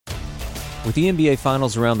With the NBA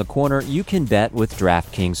Finals around the corner, you can bet with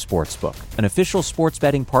DraftKings Sportsbook, an official sports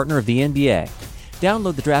betting partner of the NBA.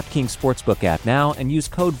 Download the DraftKings Sportsbook app now and use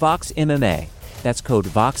code VOXMMA. That's code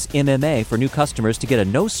VOXMMA for new customers to get a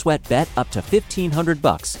no-sweat bet up to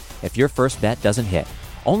 $1,500 if your first bet doesn't hit.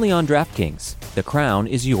 Only on DraftKings. The crown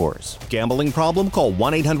is yours. Gambling problem? Call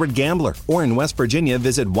 1-800-GAMBLER. Or in West Virginia,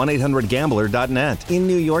 visit 1-800-GAMBLER.net. In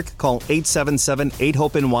New York, call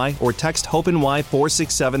 877-8-HOPE-NY or text HOPE-NY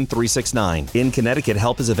 467-369. In Connecticut,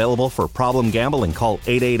 help is available for problem gambling. Call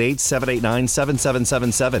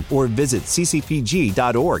 888-789-7777 or visit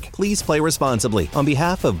ccpg.org. Please play responsibly. On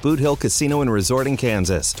behalf of Boot Hill Casino and Resort in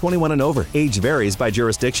Kansas, 21 and over. Age varies by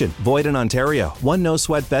jurisdiction. Void in Ontario. One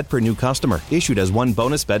no-sweat bet per new customer. Issued as one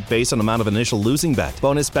bonus bet based on amount of initial losing bet.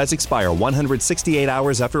 Bonus bets expire 168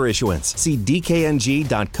 hours after issuance. See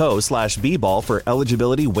dkng.co/bball for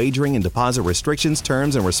eligibility, wagering, and deposit restrictions,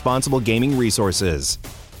 terms, and responsible gaming resources.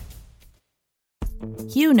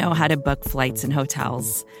 You know how to book flights and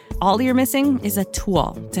hotels. All you're missing is a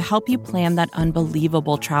tool to help you plan that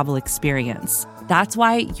unbelievable travel experience. That's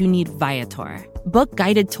why you need Viator. Book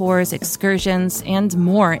guided tours, excursions, and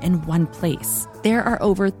more in one place. There are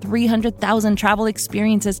over 300,000 travel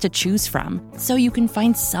experiences to choose from, so you can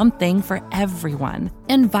find something for everyone.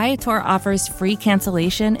 And Viator offers free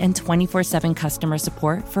cancellation and 24/7 customer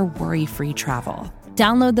support for worry-free travel.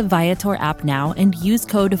 Download the Viator app now and use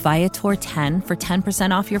code Viator10 for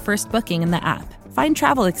 10% off your first booking in the app. Find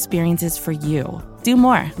travel experiences for you. Do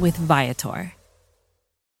more with Viator.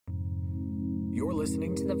 You're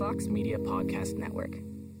listening to the Vox Media Podcast Network.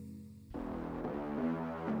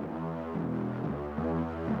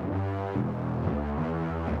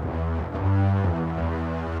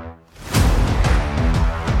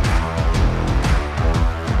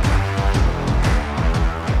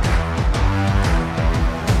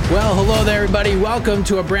 Well, hello there, everybody. Welcome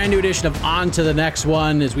to a brand new edition of On to the Next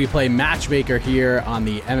One as we play Matchmaker here on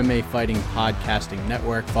the MMA Fighting Podcasting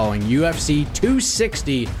Network following UFC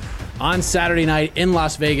 260 on Saturday night in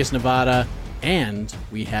Las Vegas, Nevada. And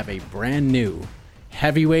we have a brand new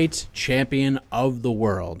heavyweight champion of the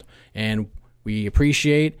world. And we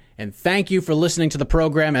appreciate and thank you for listening to the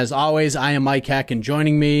program. As always, I am Mike Heck, and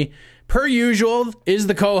joining me, per usual, is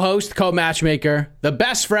the co-host, co-matchmaker, the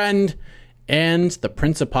best friend, and the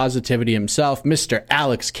Prince of Positivity himself, Mr.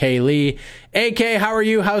 Alex K. Lee. AK, how are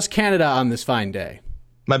you? How's Canada on this fine day?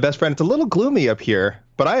 My best friend, it's a little gloomy up here,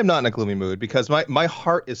 but I am not in a gloomy mood because my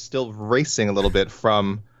heart is still racing a little bit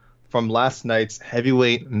from last night's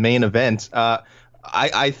heavyweight main event.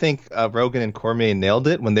 I think Rogan and Cormier nailed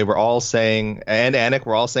it when they were all saying, and Anik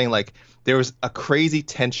were all saying, like, there was a crazy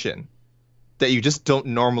tension that you just don't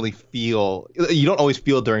normally feel. You don't always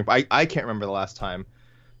feel during. I can't remember the last time.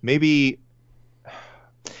 Maybe.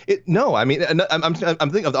 I'm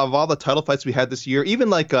thinking of all the title fights we had this year,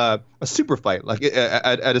 even like a super fight, like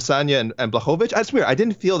at Adesanya and Blachowicz. I swear, I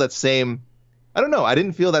didn't feel that same. I don't know. I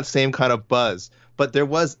didn't feel that same kind of buzz, but there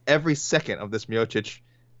was every second of this Miocic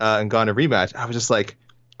and Ngannou rematch. I was just like,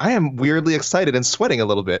 I am weirdly excited and sweating a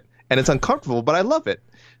little bit, and it's uncomfortable, but I love it.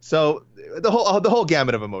 So the whole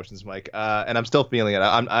gamut of emotions, Mike, and I'm still feeling it.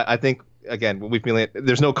 I think again, we'll be feeling it.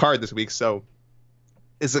 There's no card this week, so.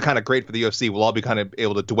 It's kind of great for the UFC. We'll all be kind of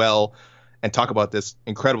able to dwell and talk about this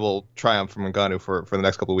incredible triumph from Ngannou for the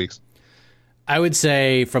next couple of weeks. I would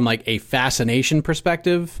say from like a fascination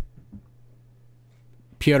perspective,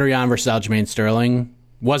 Petr Yan versus Aljamain Sterling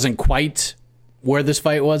wasn't quite where this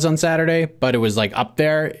fight was on Saturday, but it was like up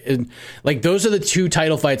there. And, like, those are the two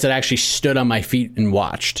title fights that I actually stood on my feet and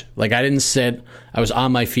watched. Like, I didn't sit. I was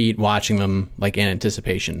on my feet watching them like in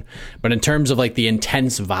anticipation. But in terms of like the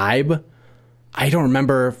intense vibe, I don't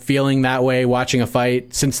remember feeling that way watching a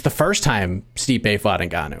fight since the first time Stipe fought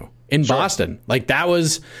Ngannou in Boston. Like,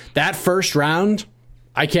 that first round,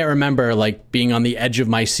 I can't remember like being on the edge of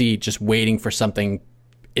my seat just waiting for something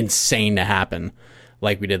insane to happen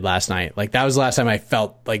like we did last night. Like, that was the last time I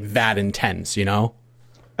felt like that intense, you know?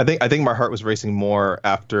 I think my heart was racing more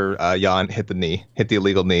after Jan hit the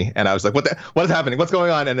illegal knee, and I was like, what is happening? What's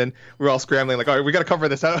going on? And then we were all scrambling like, all right, we got to cover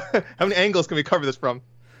this. How many angles can we cover this from?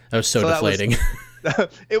 That was so deflating.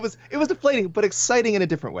 It was deflating, but exciting in a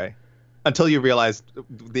different way. Until you realize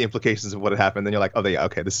the implications of what had happened, then you're like, oh yeah,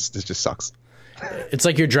 okay, this just sucks. It's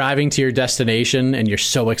like you're driving to your destination and you're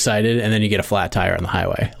so excited, and then you get a flat tire on the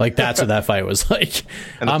highway. Like, that's what that fight was like.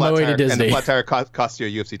 On my way to Disney. And the flat tire cost you a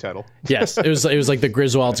UFC title. Yes, it was like the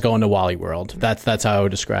Griswolds going to Wally World. That's how I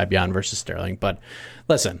would describe Jan versus Sterling. But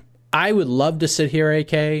listen, I would love to sit here,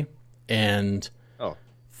 AK, and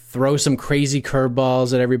throw some crazy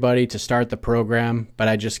curveballs at everybody to start the program, but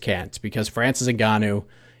I just can't, because Francis Ngannou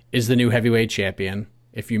is the new heavyweight champion.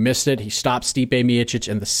 If you missed it, he stopped Stipe Miocic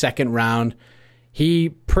in the second round. He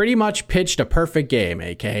pretty much pitched a perfect game,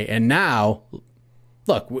 AK. And now,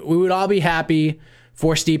 look, we would all be happy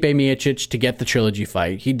for Stipe Miocic to get the trilogy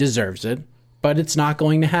fight. He deserves it, but it's not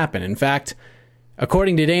going to happen. In fact,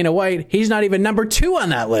 according to Dana White, he's not even number 2 on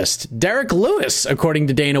that list. Derek Lewis, according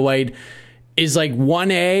to Dana White, is like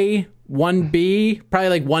 1A, 1B, probably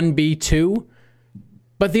like 1B2.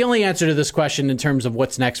 But the only answer to this question in terms of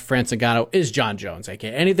what's next for Francis Ngannou is Jon Jones, AK.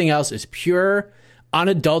 Anything else is pure,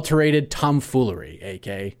 unadulterated tomfoolery,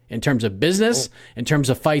 AK. In terms of business, in terms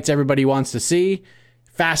of fights everybody wants to see,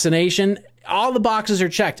 fascination, all the boxes are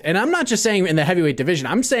checked. And I'm not just saying in the heavyweight division.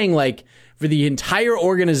 I'm saying like for the entire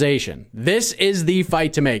organization, this is the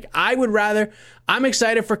fight to make. I'm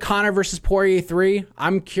excited for Conor versus Poirier 3.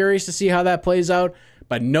 I'm curious to see how that plays out.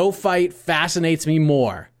 But no fight fascinates me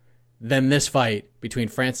more than this fight between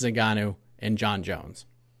Francis Ngannou and Jon Jones.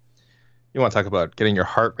 You want to talk about getting your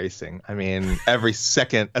heart racing. I mean, every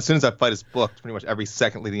second, as soon as that fight is booked, pretty much every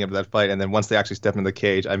second leading up to that fight, and then once they actually step into the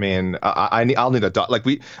cage, I mean, I'll need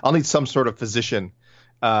I'll need some sort of physician,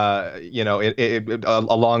 alongside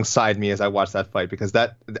me as I watch that fight, because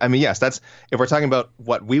yes, that's, if we're talking about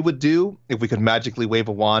what we would do if we could magically wave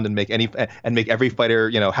a wand and make every fighter,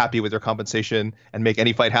 happy with their compensation and make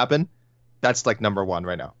any fight happen. That's like number one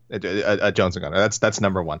right now. Jones and Ngannou. That's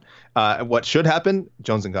number one. What should happen?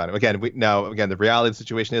 Jones and Ngannou. Again, the reality of the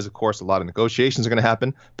situation is, of course, a lot of negotiations are going to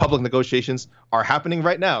happen. Public negotiations are happening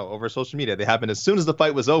right now over social media. They happened as soon as the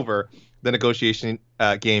fight was over. The negotiation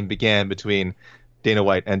game began between Dana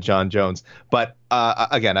White and Jon Jones. But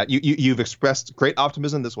again, you've expressed great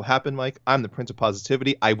optimism. This will happen, Mike. I'm the Prince of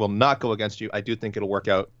Positivity. I will not go against you. I do think it'll work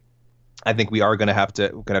out. I think we are going to have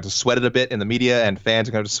to sweat it a bit in the media, and fans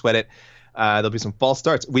are going to have to sweat it. There'll be some false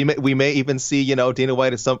starts. We may even see, Dana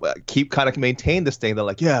White and keep kind of maintain this thing. They're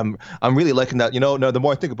like, yeah, I'm really liking that. No, the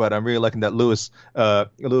more I think about it, I'm really liking that Lewis and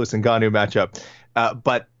Ngannou matchup.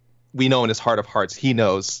 But we know in his heart of hearts, he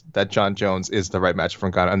knows that Jon Jones is the right match for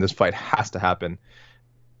Ngannou, and this fight has to happen.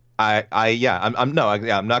 I'm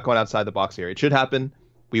not going outside the box here. It should happen.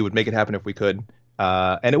 We would make it happen if we could,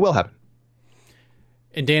 and it will happen.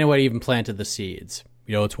 And Dana White even planted the seeds.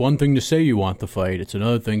 It's one thing to say you want the fight. It's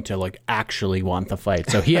another thing to actually want the fight.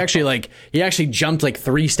 So he actually jumped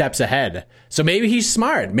 3 steps ahead. So maybe he's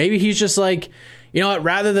smart. Maybe he's just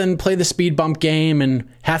rather than play the speed bump game and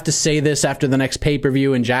have to say this after the next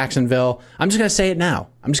pay-per-view in Jacksonville, I'm just going to say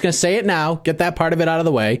it now. Get that part of it out of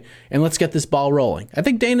the way, and let's get this ball rolling. I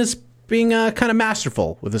think Dana's being kind of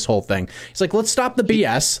masterful with this whole thing. He's like, let's stop the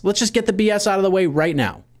BS. Let's just get the BS out of the way right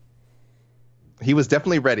now. He was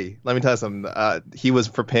definitely ready. Let me tell you something. He was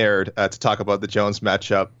prepared to talk about the Jones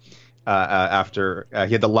matchup after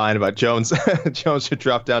he had the line about Jones. Jones should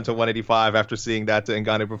drop down to 185 after seeing that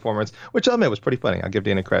Ngannou performance, which I'll admit was pretty funny. I'll give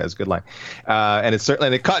Dana credit. It's a good line. And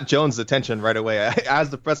it caught Jones' attention right away. As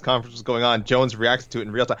the press conference was going on, Jones reacted to it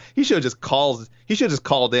in real time. He should have just called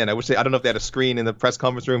in. I don't know if they had a screen in the press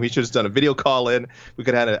conference room. He should have just done a video call in. We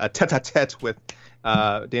could have had a tete-a-tete with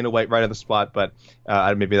Dana White right on the spot, but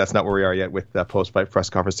maybe that's not where we are yet with post-fight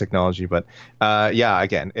press conference technology. But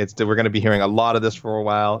again, we're going to be hearing a lot of this for a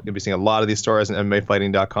while. You'll be seeing a lot of these stories on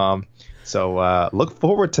MMAfighting.com. So look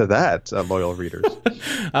forward to that, loyal readers.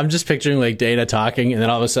 I'm just picturing Dana talking, and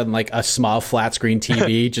then all of a sudden a small flat screen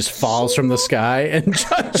TV just falls from the sky, and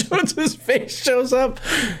Jon Jones's face shows up.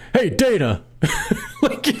 Hey, Dana.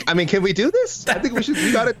 Can we do this? I think we should.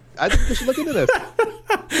 I think we should look into this.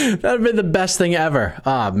 That would have been the best thing ever.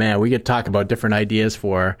 Oh, man, we could talk about different ideas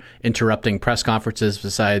for interrupting press conferences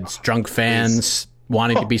besides drunk fans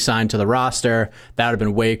wanting to be signed to the roster. That would have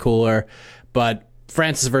been way cooler. But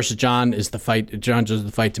Francis versus Jon is the fight. Jon Jones is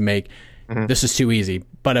the fight to make. Mm-hmm. This is too easy.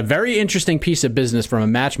 But a very interesting piece of business from a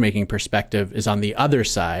matchmaking perspective is on the other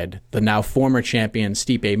side, the now former champion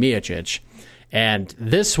Stipe Miocic. And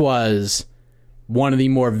this was one of the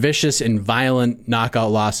more vicious and violent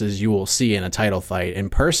knockout losses you will see in a title fight.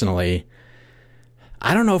 And personally,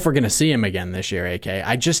 I don't know if we're going to see him again this year, AK.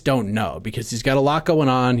 I just don't know, because he's got a lot going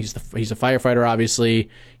on. He's a firefighter, obviously.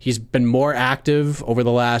 He's been more active over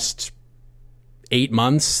the last 8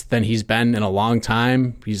 months than he's been in a long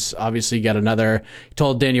time. He's obviously got he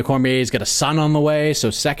told Daniel Cormier he's got a son on the way, so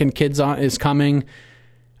second kid is coming.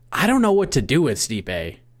 I don't know what to do with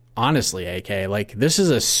Stipe. Honestly, AK, this is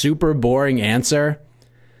a super boring answer,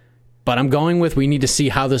 but I'm going with we need to see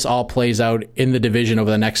how this all plays out in the division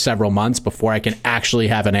over the next several months before I can actually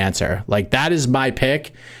have an answer. That is my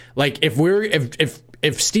pick. If Stipe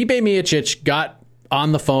Miocic got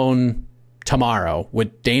on the phone tomorrow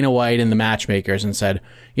with Dana White and the matchmakers and said,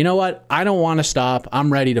 you know what, I don't want to stop.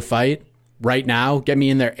 I'm ready to fight right now. Get me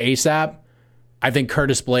in there ASAP. I think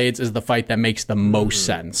Curtis Blaydes is the fight that makes the most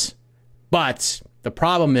sense. But the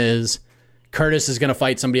problem is Curtis is going to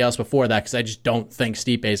fight somebody else before that because I just don't think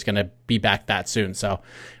Stipe is going to be back that soon. So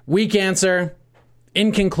weak answer,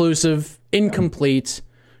 inconclusive, incomplete,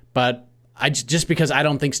 but just because I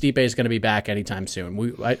don't think Stipe is going to be back anytime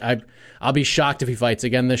soon. I'll be shocked if he fights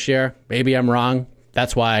again this year. Maybe I'm wrong.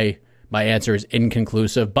 That's why my answer is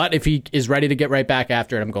inconclusive. But if he is ready to get right back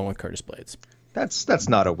after it, I'm going with Curtis Blaydes. That's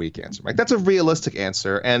not a weak answer, Mike. That's a realistic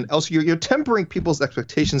answer. And also, you're tempering people's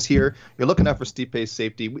expectations here. You're looking out for Stipe's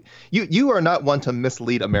safety. You are not one to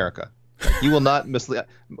mislead America. You will not mislead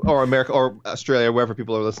or America or Australia, wherever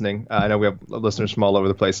people are listening. I know we have listeners from all over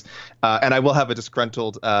the place. And I will have a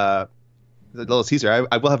disgruntled a little teaser.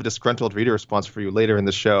 I will have a disgruntled reader response for you later in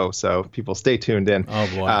the show, so people stay tuned in. Oh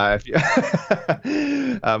boy!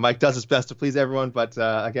 Mike does his best to please everyone, but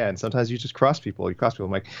again, sometimes you just cross people. You cross people,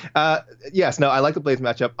 Mike. Yes, no, I like the Blaydes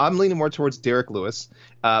matchup. I'm leaning more towards Derek Lewis,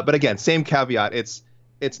 but again, same caveat. It's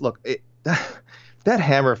that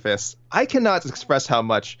hammer fist. I cannot express how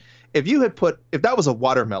much. If that was a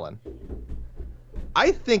watermelon.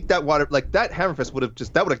 I think that hammer fist would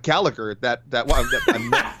have Gallagher that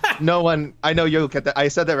no one. I know you'll get that. I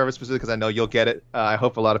said that very specifically because I know you'll get it. I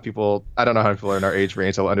hope a lot of people. I don't know how many people are in our age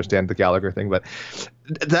range will understand the Gallagher thing, but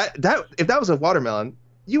that if that was a watermelon,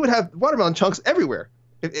 you would have watermelon chunks everywhere.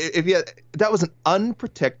 That was an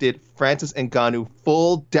unprotected Francis Ngannou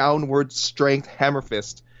full downward strength hammer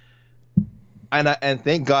fist. And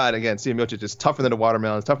thank God, again, Stipe Miocic is tougher than a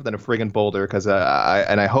watermelon. It's tougher than a friggin' boulder because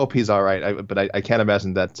I hope he's all right. But I can't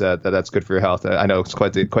imagine that that's good for your health. I know it's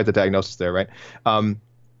quite the diagnosis there, right?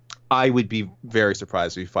 I would be very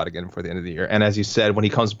surprised if he fought again before the end of the year. And as you said, when he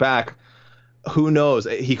comes back, who knows?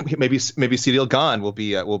 Maybe Ciryl Gane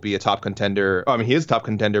will be a top contender. I mean, he is a top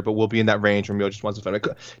contender, but will be in that range where Miocic wants to fight.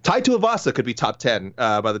 Tai Tuivasa could be top 10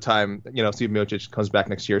 by the time Stipe Miocic comes back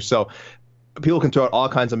next year. So. People can throw out all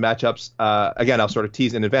kinds of matchups. Again, I'll sort of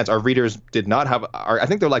tease in advance. Our readers did not have. I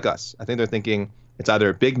think they're like us. I think they're thinking it's either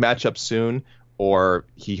a big matchup soon or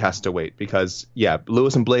he has to wait because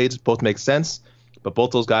Lewis and Blaydes both make sense, but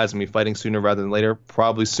both those guys will be fighting sooner rather than later.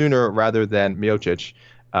 Probably sooner rather than Miocic.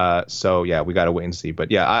 So we got to wait and see.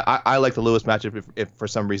 But I like the Lewis matchup if for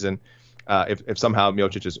some reason, if somehow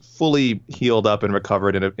Miocic is fully healed up and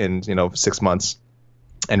recovered in 6 months,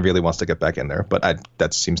 and really wants to get back in there. But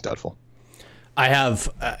that seems doubtful.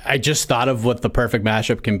 I just thought of what the perfect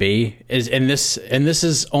matchup can be and this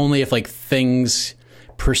is only if things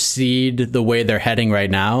proceed the way they're heading right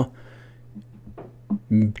now.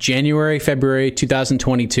 January, February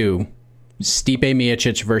 2022, Stipe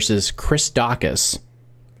Miocic versus Chris Daukaus.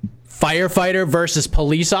 Firefighter versus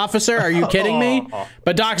police officer? Are you kidding me?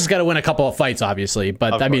 But Daukaus got to win a couple of fights, obviously.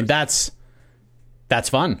 But I mean, that's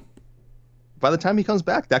fun. By the time he comes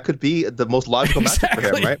back, that could be the most logical matchup for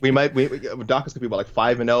him, right? Daukaus could be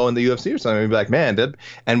 5-0 in the UFC or something. We'd be like, man,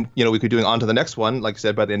 and we could be doing on to the next one, like I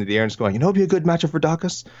said, by the end of the year, and just going, it'd be a good matchup for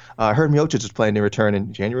Daukaus. I heard Miocic is playing to return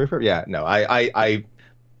in January.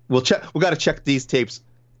 We'll check. We got to check these tapes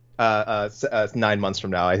 9 months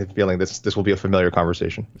from now. I have a feeling this will be a familiar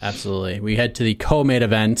conversation. Absolutely. We head to the co-main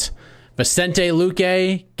event. Vicente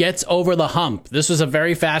Luque gets over the hump. This was a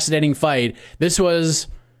very fascinating fight. This was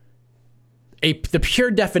the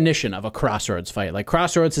pure definition of a crossroads fight.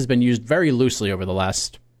 Crossroads has been used very loosely over the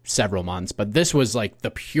last several months, but this was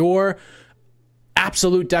the pure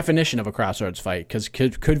absolute definition of a crossroads fight. Because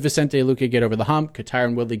could Vicente Luque get over the hump? Could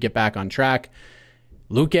Tyron Woodley get back on track?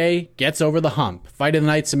 Luque gets over the hump. Fight of the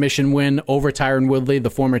night submission win over Tyron Woodley,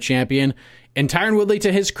 the former champion. And Tyron Woodley,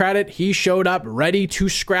 to his credit, he showed up ready to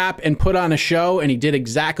scrap and put on a show, and he did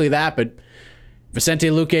exactly that. But Vicente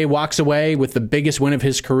Luque walks away with the biggest win of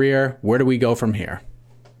his career. Where do we go from here?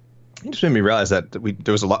 It just made me realize that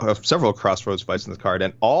there was several crossroads fights in the card,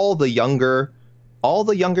 and all the younger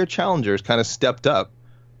challengers kind of stepped up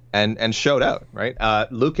and showed out. Right,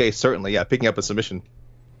 Luque certainly, picking up a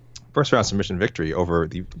first round submission victory over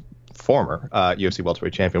the former UFC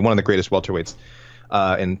welterweight champion, one of the greatest welterweights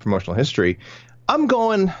in promotional history.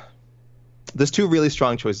 There's two really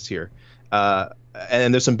strong choices here.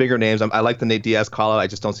 And there's some bigger names. I like the Nate Diaz call-out. I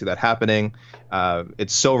just don't see that happening.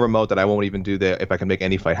 It's so remote that I won't even do that. If I can make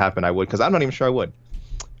any fight happen, I would, because I'm not even sure I would.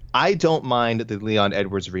 I don't mind the Leon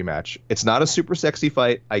Edwards rematch. It's not a super sexy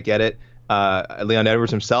fight. I get it. Leon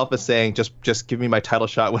Edwards himself is saying, just give me my title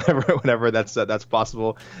shot whenever that's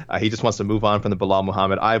possible. He just wants to move on from the Bilal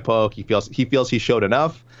Muhammad eye poke. He feels he showed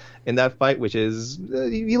enough in that fight, which is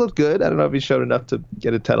he looked good. I don't know if he showed enough to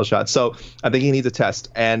get a title shot. So I think he needs a test.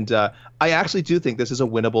 And I actually do think this is a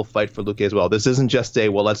winnable fight for Luque as well. This isn't just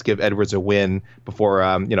let's give Edwards a win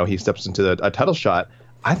before he steps into a title shot.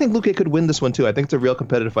 I think Luque could win this one too. I think it's a real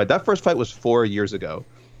competitive fight. That first fight was 4 years ago.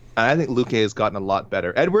 And I think Luque has gotten a lot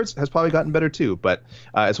better. Edwards has probably gotten better too, but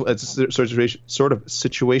it's a sort of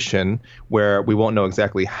situation where we won't know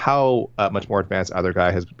exactly how much more advanced either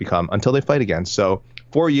guy has become until they fight again. So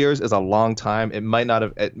 4 years is a long time. It might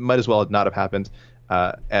as well not have happened.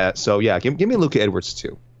 So yeah, give me Luque Edwards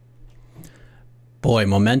too. Boy,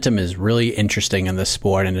 momentum is really interesting in this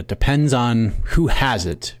sport, and it depends on who has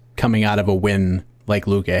it coming out of a win like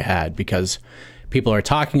Luque had, because people are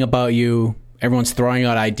talking about you. Everyone's throwing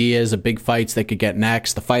out ideas of big fights they could get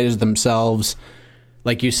next. The fighters themselves,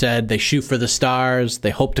 like you said, they shoot for the stars.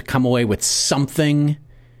 They hope to come away with something.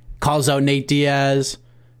 Calls out Nate Diaz,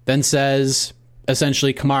 then says,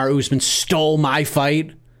 essentially, Kamaru Usman stole my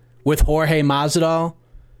fight with Jorge Masvidal.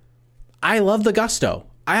 I love the gusto.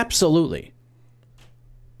 Absolutely.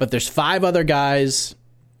 But there's 5 other guys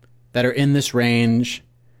that are in this range,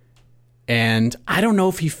 and I don't know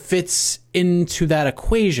if he fits into that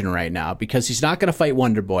equation right now, because he's not going to fight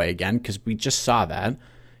Wonder Boy again, because we just saw that.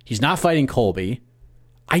 He's not fighting Colby.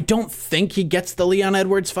 I don't think he gets the Leon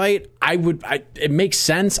Edwards fight. It makes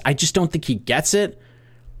sense. I just don't think he gets it,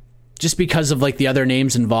 just because of like the other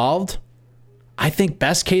names involved. I think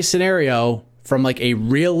best case scenario, from like a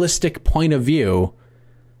realistic point of view,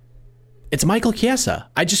 it's Michael Chiesa.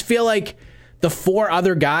 I just feel like the 4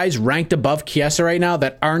 other guys ranked above Chiesa right now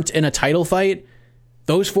that aren't in a title fight,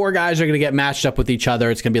 those 4 guys are going to get matched up with each other.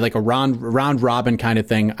 It's going to be like a round robin kind of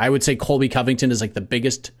thing. I would say Colby Covington is like the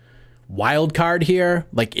biggest wild card here.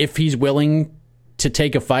 Like, if he's willing to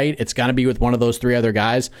take a fight, it's going to be with one of those 3 other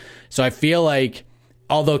guys. So I feel like,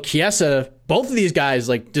 although Chiesa, both of these guys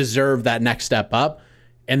like deserve that next step up,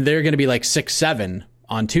 and they're going to be like 6-7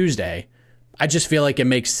 on Tuesday, I just feel like it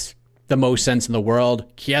makes the most sense in the world.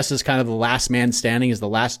 Chiesa's kind of the last man standing, is the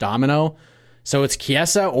last domino. So it's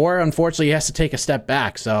Chiesa, or unfortunately he has to take a step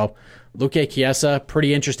back. So Luque Chiesa,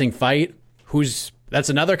 pretty interesting fight. That's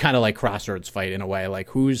another kind of like crossroads fight in a way. Like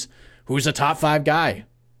who's a top 5 guy?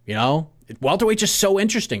 You know, welterweight's just so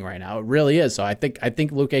interesting right now. It really is. So I think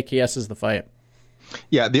Luque Chiesa's the fight.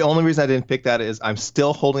 Yeah, the only reason I didn't pick that is I'm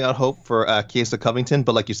still holding out hope for Chiesa Covington,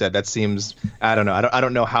 but like you said, that seems, I don't know. I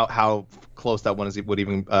don't know how close that one would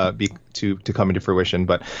even be to coming to fruition,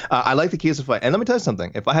 but I like the Chiesa fight. And let me tell you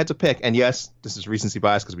something. If I had to pick, and yes, this is recency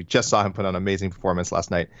bias because we just saw him put on an amazing performance last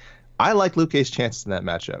night, I like Luque's chances in that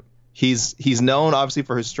matchup. He's known obviously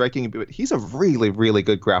for his striking, but he's a really, really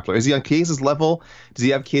good grappler. Is he on Chiesa's level? Does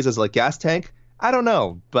he have Chiesa's like gas tank? I don't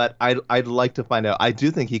know, but I'd like to find out. I do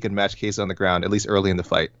think he can match Chiesa on the ground, at least early in the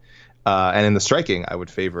fight. And in the striking, I would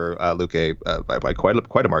favor Luque by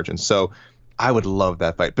quite a margin. So I would love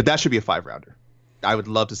that fight. But that should be a 5-rounder. I would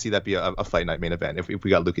love to see that be a fight night main event if we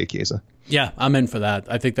got Luque Chiesa. Yeah, I'm in for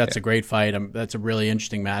that. I think that's a great fight. That's a really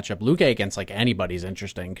interesting matchup. Luque against like anybody's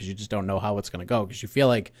interesting, because you just don't know how it's going to go, because you feel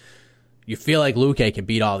like Luque can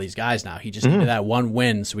beat all these guys now. He just needed that one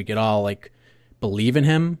win so we could all like believe in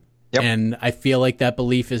him. Yep. And I feel like that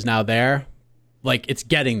belief is now there. Like, it's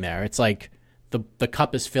getting there. It's like the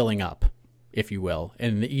cup is filling up, if you will.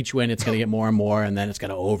 And each win, it's going to get more and more, and then it's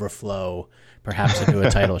going to overflow, perhaps into a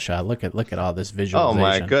title shot. Look at all this visualization. Oh,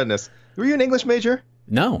 my goodness. Were you an English major?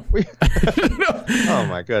 No. Oh,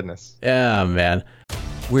 my goodness. Yeah, man.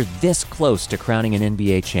 We're this close to crowning an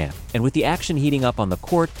NBA champ, and with the action heating up on the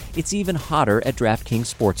court, it's even hotter at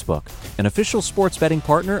DraftKings Sportsbook, an official sports betting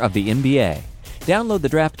partner of the NBA. Download the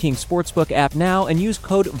DraftKings Sportsbook app now and use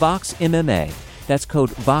code VOXMMA. That's code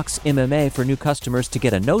VOXMMA for new customers to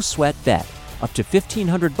get a no-sweat bet up to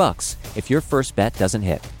 $1,500 if your first bet doesn't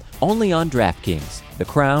hit. Only on DraftKings. The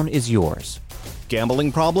crown is yours.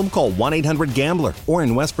 Gambling problem? Call 1-800-GAMBLER. Or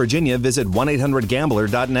in West Virginia, visit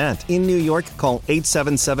 1-800-GAMBLER.net. In New York, call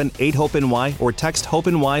 877-8-HOPE-NY or text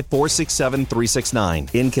HOPE-NY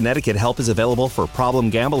 467-369. In Connecticut, help is available for problem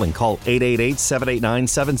gambling. Call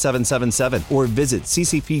 888-789-7777 or visit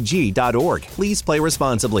ccpg.org. Please play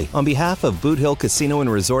responsibly. On behalf of Boot Hill Casino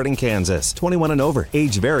and Resort in Kansas, 21 and over.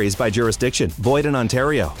 Age varies by jurisdiction. Void in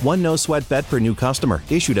Ontario. One no-sweat bet per new customer.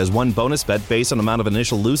 Issued as one bonus bet based on amount of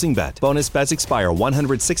initial losing bet. Bonus bets expire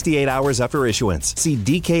 168 hours after issuance. See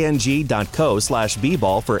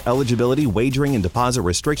dkng.co/bball for eligibility, wagering, and deposit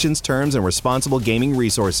restrictions, terms, and responsible gaming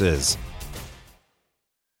resources.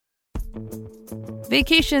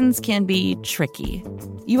 Vacations can be tricky.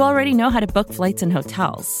 You already know how to book flights and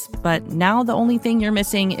hotels, but now the only thing you're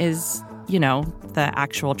missing is, the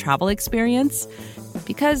actual travel experience.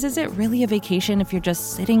 Because is it really a vacation if you're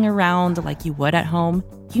just sitting around like you would at home?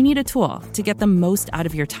 You need a tool to get the most out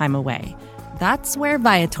of your time away. That's where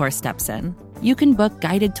Viator steps in. You can book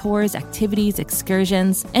guided tours, activities,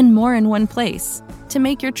 excursions, and more in one place to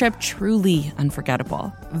make your trip truly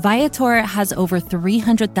unforgettable. Viator has over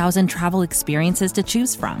 300,000 travel experiences to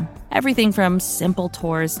choose from. Everything from simple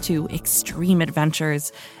tours to extreme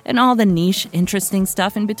adventures and all the niche, interesting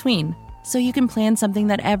stuff in between. So you can plan something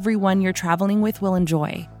that everyone you're traveling with will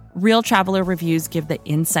enjoy. Real traveler reviews give the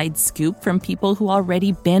inside scoop from people who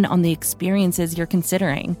already been on the experiences you're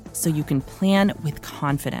considering, so you can plan with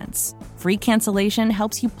confidence. Free cancellation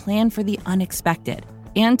helps you plan for the unexpected.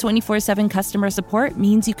 And 24/7 customer support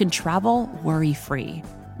means you can travel worry-free.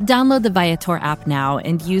 Download the Viator app now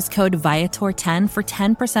and use code Viator10 for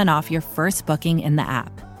 10% off your first booking in the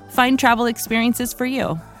app. Find travel experiences for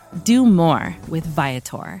you. Do more with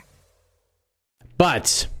Viator.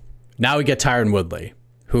 But now we get Tyron Woodley,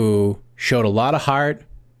 who showed a lot of heart.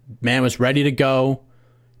 Man was ready to go,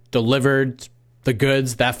 delivered the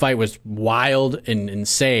goods. That fight was wild and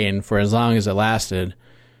insane for as long as it lasted.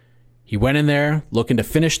 He went in there looking to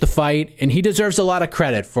finish the fight, and he deserves a lot of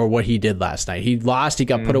credit for what he did last night. He lost, he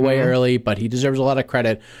got put away early, but he deserves a lot of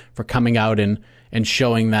credit for coming out and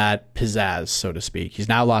showing that pizzazz, so to speak. He's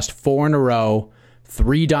now lost 4 in a row,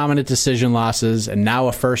 3 dominant decision losses, and now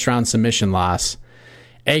a first-round submission loss.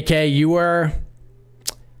 AK, you were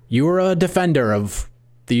a defender of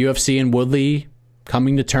the UFC and Woodley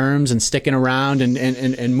coming to terms and sticking around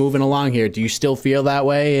and moving along here. Do you still feel that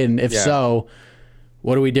way? And if so,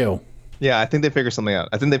 what do we do? Yeah, I think they figure something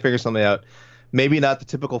out. Maybe not the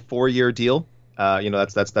typical 4-year deal.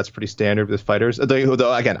 That's pretty standard with fighters.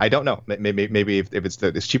 Though again, I don't know. Maybe if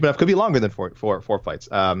it's cheap enough, could be longer than four fights.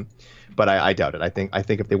 But I doubt it. I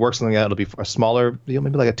think if they work something out, it'll be a smaller deal,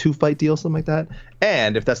 maybe like a 2-fight deal, something like that.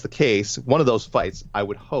 And if that's the case, one of those fights I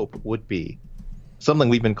would hope would be something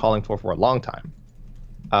we've been calling for a long time.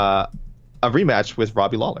 A rematch with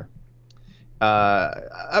Robbie Lawler.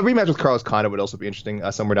 A rematch with Carlos Condit would also be interesting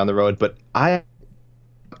somewhere down the road. But I'm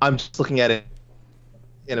just looking at it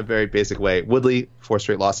in a very basic way. Woodley, 4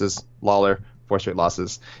 straight losses. Lawler, 4 straight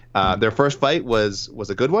losses. Their first fight was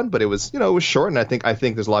a good one, but it was short, and I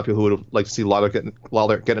think there's a lot of people who would like to see Lawler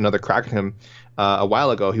get another crack at him. A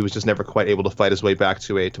while ago, he was just never quite able to fight his way back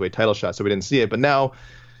to a title shot, so we didn't see it. But now,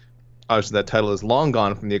 obviously, that title is long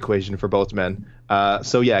gone from the equation for both men.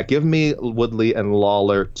 So yeah, give me Woodley and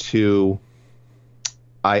Lawler to.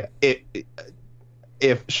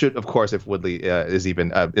 If Woodley is even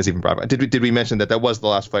brought back. Did we mention that was the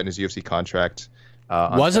last fight in his UFC contract?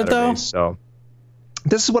 Was Saturday, it though? So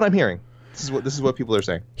this is what I'm hearing. This is what people are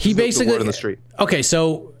saying. He basically the word on the street. Okay,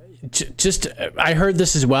 so just I heard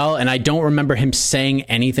this as well, and I don't remember him saying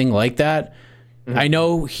anything like that. Mm-hmm. I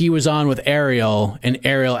know he was on with Ariel, and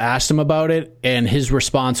Ariel asked him about it, and his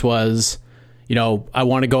response was, I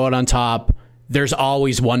want to go out on top. There's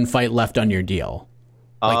always one fight left on your deal.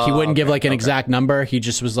 Like he wouldn't give like an exact number. He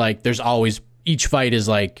just was like, there's always, each fight is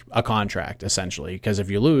like a contract essentially, because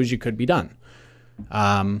if you lose, you could be done.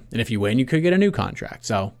 And if you win, you could get a new contract.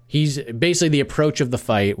 So he's basically, the approach of the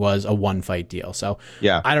fight was a 1-fight deal. So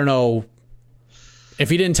yeah, I don't know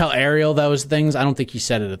if he didn't tell Ariel those things. I don't think he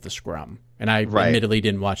said it at the scrum. And I admittedly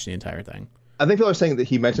didn't watch the entire thing. I think people are saying that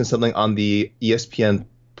he mentioned something on the ESPN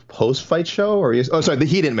post-fight show, or that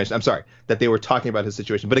he didn't mention. I'm sorry, that they were talking about his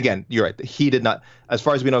situation. But again, you're right. He did not, as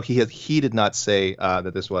far as we know, he did not say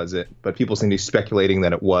that this was it. But people seem to be speculating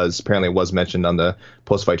that it was. Apparently, it was mentioned on the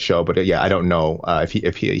post-fight show. But yeah, I don't know if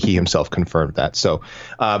he himself confirmed that. So,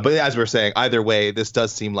 but as we're saying, either way, this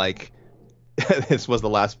does seem like this was the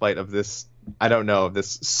last fight of this. I don't know,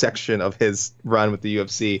 this section of his run with the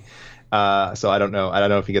UFC. So I don't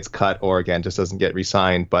know if he gets cut or again just doesn't get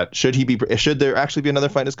re-signed. But should there actually be another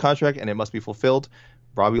fight in his contract and it must be fulfilled?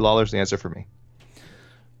 Robbie Lawler's the answer for me.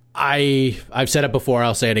 I've said it before.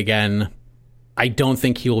 I'll say it again. I don't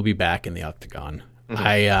think he will be back in the octagon.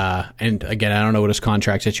 Mm-hmm. And again, I don't know what his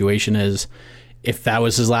contract situation is. If that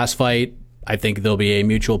was his last fight, I think there'll be a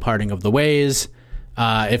mutual parting of the ways.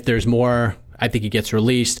 If there's more, I think he gets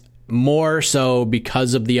released. More so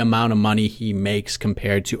because of the amount of money he makes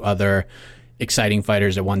compared to other exciting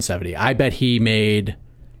fighters at 170. I bet he made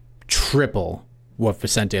triple what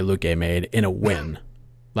Vicente Luque made in a win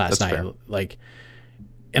last night. Fair. Like,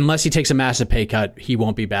 unless he takes a massive pay cut, he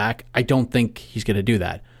won't be back. I don't think he's going to do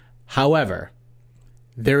that. However,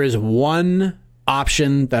 there is one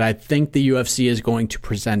option that I think the UFC is going to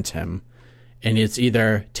present him, and it's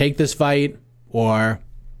either take this fight or,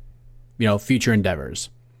 future endeavors.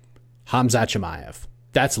 Khamzat Chimaev.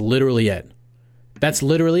 That's literally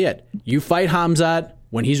it. You fight Khamzat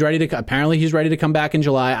when he's ready to. Apparently, he's ready to come back in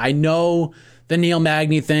July. I know the Neil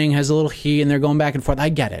Magny thing has a little heat, and they're going back and forth. I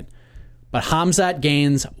get it, but Khamzat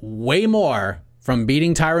gains way more from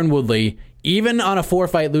beating Tyron Woodley. even on a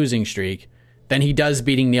 4-fight losing streak, than he does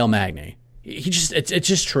beating Neil Magny. It's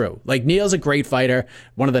just true. Like, Neil's a great fighter,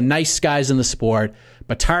 one of the nice guys in the sport,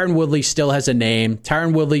 but Tyron Woodley still has a name.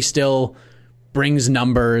 Tyron Woodley still brings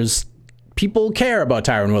numbers. People care about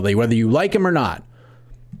Tyron Woodley, whether you like him or not.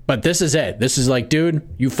 But this is it. This is like, dude,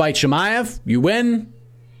 you fight Chimaev, you win,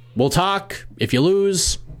 we'll talk. If you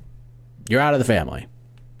lose, you're out of the family.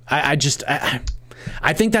 I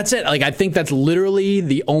think that's it. Like, I think that's literally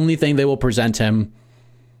the only thing they will present him,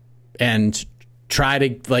 and try to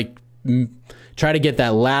get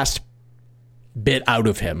that last bit out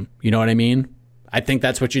of him. You know what I mean? I think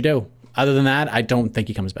that's what you do. Other than that, I don't think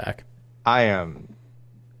he comes back. I am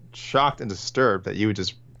shocked and disturbed that you would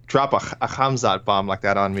just drop a Khamzat bomb like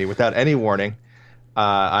that on me without any warning.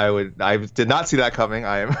 I did not see that coming.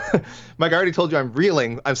 Mike, I already told you I'm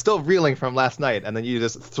reeling. I'm still reeling from last night, and then you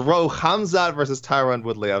just throw Khamzat versus Tyron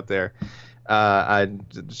Woodley out there.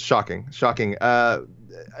 Shocking.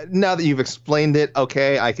 Now that you've explained it,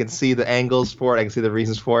 okay, I can see the angles for it. I can see the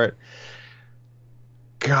reasons for it.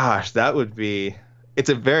 Gosh, it's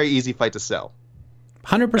a very easy fight to sell.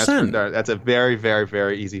 100%. That's a very, very,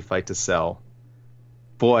 very easy fight to sell.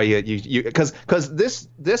 Boy, because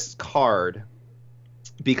this card,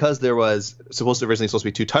 because there was originally supposed to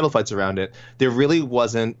be 2 title fights around it, there really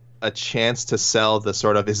wasn't a chance to sell the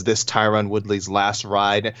sort of, is this Tyron Woodley's last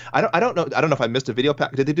ride? I don't know if I missed a video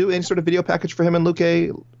pack. Did they do any sort of video package for him and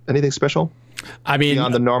Luque? Anything special? I mean,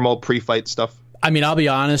 beyond the normal pre-fight stuff. I mean, I'll be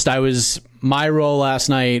honest. My role last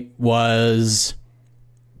night was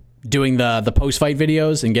doing the post-fight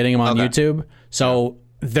videos and getting them on YouTube. So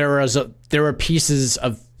there were pieces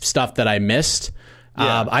of stuff that I missed.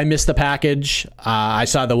 Yeah. I missed the package. I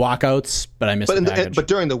saw the walkouts, but I missed the package. But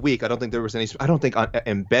during the week, I don't think there was any. I don't think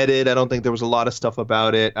embedded. I don't think there was a lot of stuff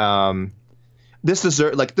about it. This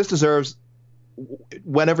deserves.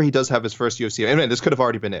 Whenever he does have his first UFC, and this could have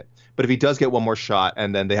already been it, but if he does get one more shot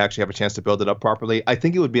and then they actually have a chance to build it up properly, I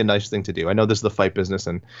think it would be a nice thing to do. I know this is the fight business,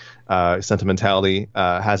 and sentimentality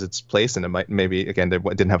has its place, and it might maybe again they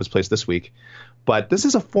didn't have its place this week. But this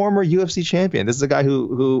is a former UFC champion. This is a guy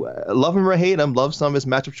who love him or hate him, loves some of his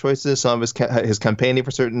matchup choices, some of his campaigning for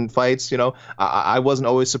certain fights. You know, I wasn't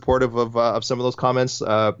always supportive of some of those comments, some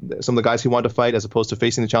of the guys he wanted to fight as opposed to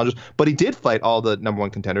facing the challengers. But he did fight all the number 1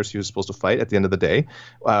 contenders he was supposed to fight at the end of the day,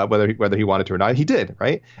 whether he wanted to or not. He did,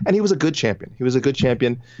 right? And he was a good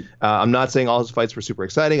champion. I'm not saying all his fights were super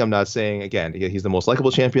exciting. I'm not saying, again, he's the most likable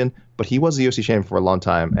champion, but he was a UFC champion for a long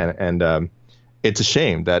time. And it's a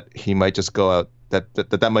shame that he might just go out,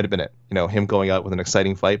 that might have been it. You know, him going out with an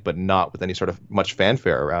exciting fight, but not with any sort of much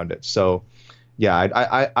fanfare around it. So, yeah,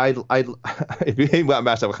 if he got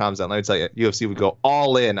matched up with Khamzat, let me tell you, UFC would go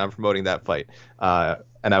all in on promoting that fight.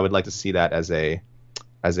 And I would like to see that as a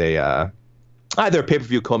either a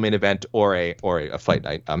pay-per-view co-main event or a fight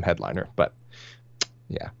night headliner. But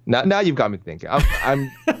yeah, now you've got me thinking. I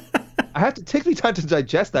have to take me time to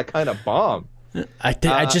digest that kind of bomb.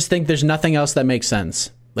 I just think there's nothing else that makes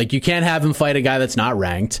sense. Like, you can't have him fight a guy that's not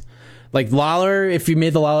ranked. Like, Lawler, if you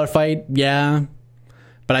made the Lawler fight, yeah.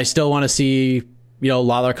 But I still want to see,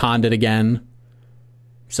 Lawler Condit again.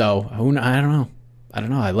 So, I don't know.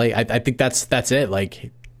 I think that's it.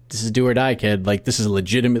 Like, this is do or die, kid. Like, this is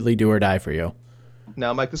legitimately do or die for you.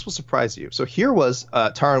 Now, Mike, this will surprise you. So here was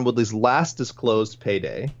Tyron Woodley's last disclosed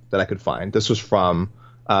payday that I could find. This was from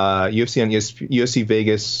UFC on UFC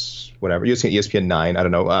Vegas, whatever, UFC on ESPN 9. I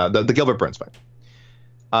don't know, the Gilbert Burns fight.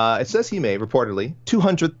 It says he made, reportedly,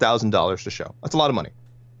 $200,000 to show. That's a lot of money.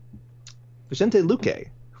 Vicente Luque,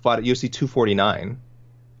 who fought at UFC 249,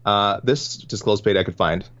 this disclosed payday I could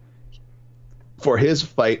find, for his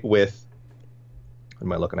fight with, what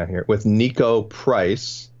am I looking at here? With Nico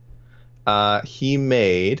Price, he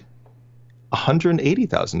made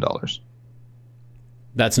 $180,000.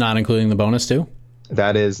 That's not including the bonus, too?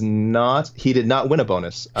 That is not. He did not win a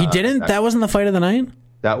bonus. He didn't? That wasn't the fight of the night?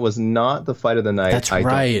 That was not the fight of the night. That's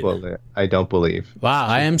right. I don't believe. Wow,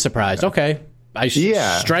 I am surprised. Okay.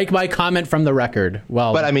 Strike my comment from the record.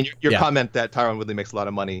 Well, but I mean, your comment that Tyron Woodley makes a lot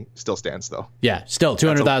of money still stands, though. Yeah, still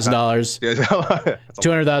 $200,000.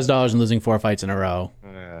 $200,000 and losing 4 fights in a row.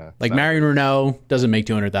 Yeah, like Marion Renault doesn't make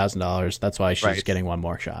 $200,000. That's why she's getting one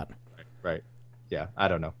more shot. Right. Yeah, I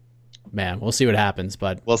don't know. Man, we'll see what happens,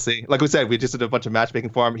 but we'll see. Like we said, we just did a bunch of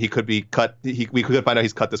matchmaking for him. He could be cut. We could find out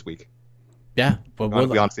he's cut this week. Yeah, but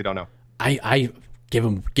we honestly don't know. I give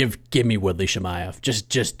me Woodley Chimaev.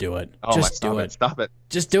 Just do it. Oh, just do it. Stop it.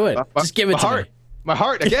 Just do it. Just give it to me. My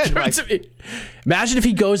heart again. Imagine if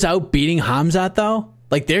he goes out beating Khamzat though.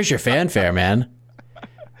 Like, there's your fanfare, man.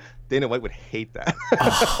 Dana White would hate that.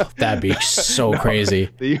 Oh, that'd be so crazy.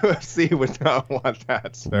 The UFC would not want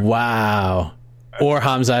that. So. Wow. Or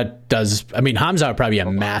Hamzat does. I mean, Hamzat would probably be a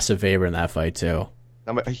massive favorite in that fight too.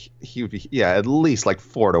 I mean, he would be, at least like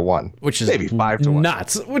 4-1, which is maybe 5-1.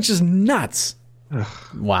 Nuts. Which is nuts.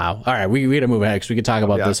 Wow. All right, we got to move ahead because we could talk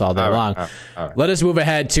about this all day long. All right. Let us move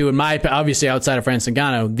ahead to, obviously outside of Francis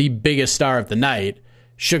Ngannou, the biggest star of the night,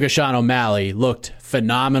 Sugar Sean O'Malley, looked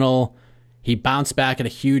phenomenal. He bounced back in a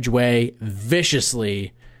huge way,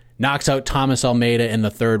 viciously knocks out Thomas Almeida in the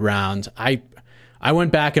third round. I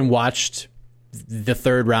went back and watched the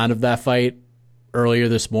third round of that fight earlier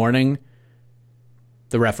this morning.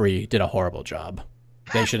 The referee did a horrible job.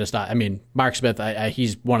 They should have stopped. I mean, Mark Smith,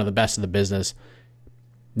 he's one of the best in the business.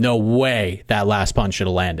 No way that last punch should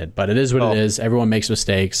have landed, but it is what it is. Everyone makes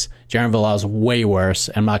mistakes. Jaron Villal's way worse.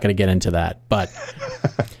 I'm not going to get into that, but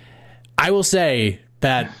I will say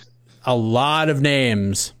that a lot of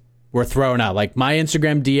names were thrown out. Like my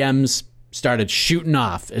Instagram DMs started shooting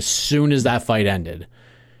off as soon as that fight ended.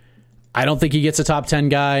 I don't think he gets a top 10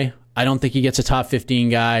 guy. I don't think he gets a top 15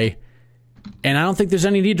 guy. And I don't think there's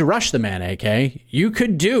any need to rush the man, AK. You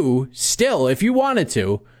could if you wanted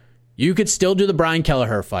to, you could still do the Brian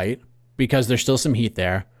Kelleher fight because there's still some heat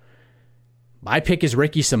there. My pick is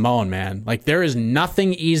Ricky Simón, man. Like, there is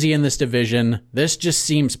nothing easy in this division. This just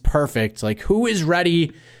seems perfect. Like, who is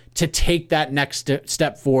ready to take that next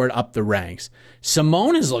step forward up the ranks?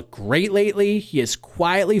 Simón has looked great lately. He has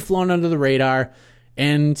quietly flown under the radar.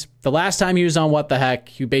 And the last time he was on What the Heck,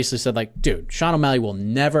 he basically said, like, dude, Sean O'Malley will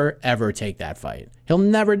never, ever take that fight. He'll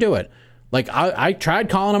never do it. Like, I tried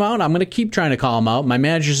calling him out. I'm going to keep trying to call him out. My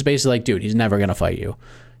manager's basically like, dude, he's never going to fight you.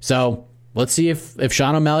 So let's see if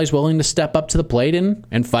Sean O'Malley's willing to step up to the plate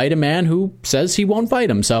and fight a man who says he won't fight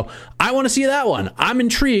him. So I want to see that one. I'm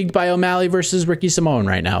intrigued by O'Malley versus Ricky Simón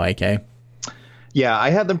right now, AK. Yeah, I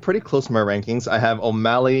have them pretty close to my rankings. I have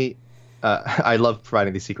O'Malley. I love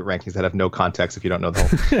providing these secret rankings that have no context if you don't know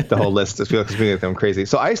the whole list. It's because we make them crazy.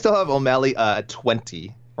 So I still have O'Malley at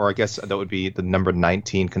 20, or I guess that would be the number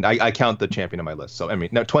 19. I count the champion on my list. So, I mean,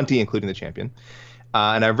 no, 20 including the champion.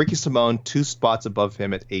 And I have Ricky Simón 2 spots above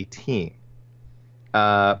him at 18.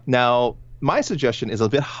 Now, my suggestion is a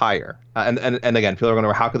bit higher. And again, people are going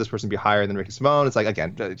to, how could this person be higher than Ricky Simón? It's like,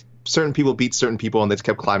 again, certain people beat certain people and they just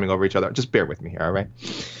kept climbing over each other. Just bear with me here, all right?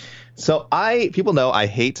 So people know I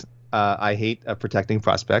hate protecting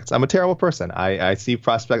prospects. I'm a terrible person. I see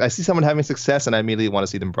prospects. I see someone having success, and I immediately want to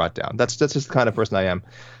see them brought down. That's just the kind of person I am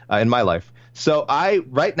in my life. So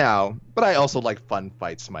right now, but I also like fun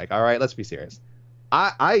fights, Mike. All right, let's be serious.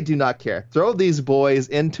 I do not care. Throw these boys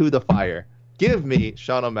into the fire. Give me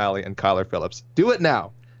Sean O'Malley and Kyler Phillips. Do it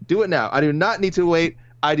now. Do it now. I do not need to wait.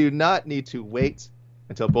 I do not need to wait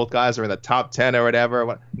until both guys are in the top 10 or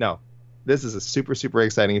whatever. No. This is a super, super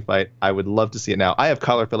exciting fight. I would love to see it now. I have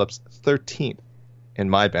Kyler Phillips 13th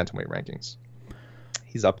in my bantamweight rankings.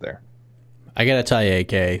 He's up there. I got to tell you,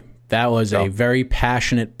 AK, that was a very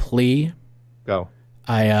passionate plea. Go.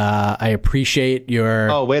 I appreciate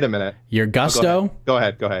your... Oh, wait a minute. Your gusto. Go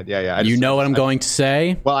ahead. Yeah. You know what I'm going to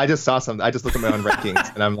say? Well, I just saw something. I just looked at my own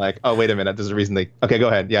rankings, and I'm like, oh, wait a minute. There's a reason they... Okay, go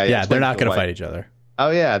ahead. Yeah. Yeah, they're not going to fight each other.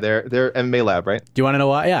 Oh, yeah. They're MMA Lab, right? Do you want to know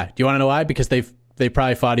why? Yeah. Do you want to know why? Because they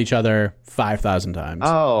probably fought each other 5,000 times.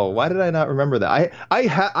 Oh, why did I not remember that?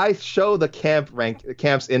 I show the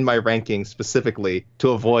camps in my rankings specifically to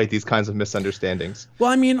avoid these kinds of misunderstandings. Well,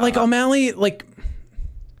 I mean, like O'Malley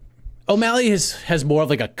has more of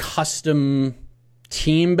like a custom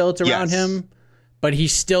team built around him, but he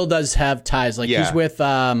still does have ties. Like he's with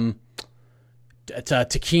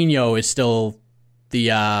Taquinho is still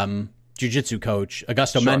the jiu-jitsu coach,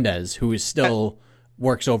 Augusto Mendez, who is still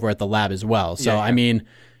works over at the lab as well. So, I mean,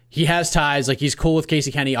 he has ties. Like, he's cool with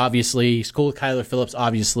Casey Kenny, obviously. He's cool with Kyler Phillips,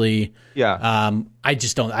 obviously. Yeah. I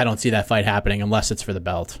don't see that fight happening unless it's for the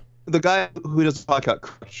belt. The guy who does the podcast,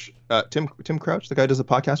 Tim Crouch, the guy who does the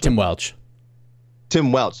podcast? Tim Welch.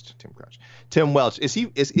 Tim Welch. Is he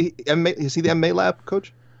the MMA Lab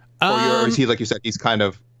coach? Or is he, like you said, he's kind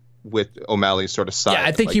of with O'Malley's sort of side? Yeah,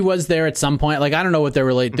 I think he was there at some point. Like, I don't know what they're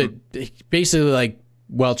related to. Basically, like,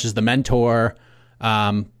 Welch is the mentor.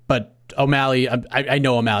 But O'Malley, I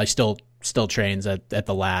know O'Malley still trains at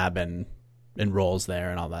the lab and enrolls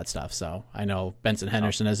there and all that stuff. So I know Benson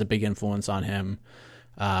Henderson has a big influence on him.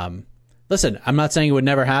 Listen, I'm not saying it would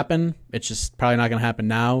never happen. It's just probably not going to happen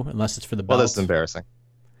now unless it's for the belt. Well, this is embarrassing.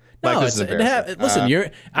 No, Mike,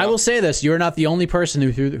 listen, I will say this. You're not the only person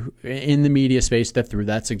who threw in the media space that threw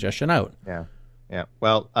that suggestion out. Yeah.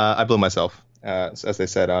 Well, I blew myself. As they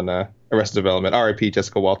said on Arrested Development, R.I.P.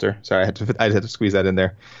 Jessica Walter. Sorry, I had to squeeze that in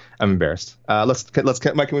there. I'm embarrassed. Mike,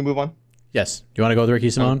 can we move on? Yes. Do you want to go with Ricky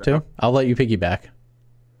Simone too? I'll let you piggyback.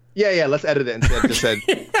 Yeah. Let's edit it instead. Just said,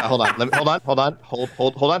 hold on.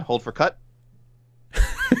 Hold for cut.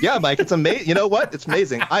 Yeah, Mike, it's amazing. You know what? It's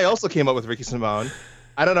amazing. I also came up with Ricky Simone.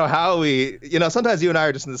 I don't know how sometimes you and I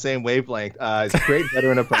are just in the same wavelength. He's a great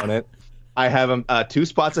veteran opponent. I have him 2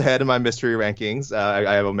 spots ahead in my mystery rankings.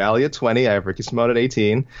 I have O'Malley at 20. I have Ricky Simone at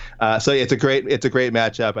 18. So it's a great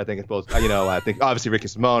matchup. I think it's both. I think obviously Ricky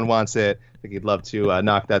Simone wants it. I think he'd love to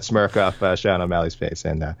knock that smirk off Sean O'Malley's face,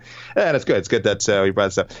 and it's good. It's good that he brought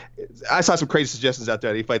this up. I saw some crazy suggestions out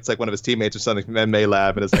there. He fights like one of his teammates or something from MMA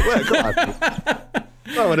Lab, and it's like, well, come on.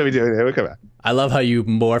 Oh, what are we doing here? Come on. I love how you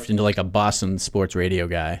morphed into like a Boston sports radio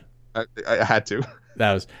guy. I had to.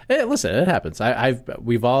 That was listen. It happens.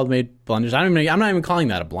 We've all made blunders. I'm not even calling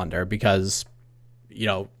that a blunder because,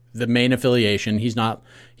 the main affiliation. He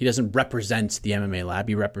doesn't represent the MMA Lab.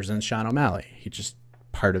 He represents Sean O'Malley. He's just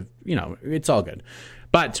part of. It's all good.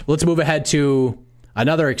 But let's move ahead to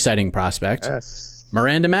another exciting prospect, yes.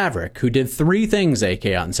 Miranda Maverick, who did 3 things AK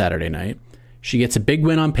on Saturday night. She gets a big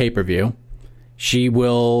win on pay-per-view. She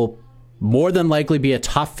will more than likely be a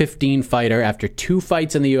top 15 fighter after 2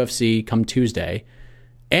 fights in the UFC come Tuesday.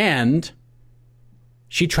 And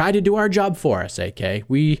she tried to do our job for us, AK. I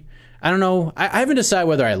don't know. I haven't decided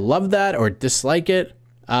whether I love that or dislike it.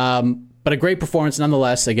 But a great performance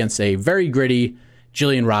nonetheless against a very gritty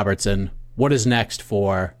Jillian Robertson. What is next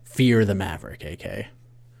for Fear the Maverick, AK?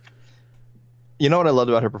 You know what I loved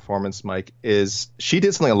about her performance, Mike, is she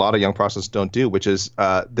did something a lot of young prospects don't do, which is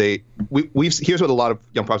here's what a lot of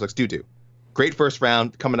young prospects do. Great first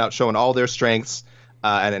round, coming out showing all their strengths,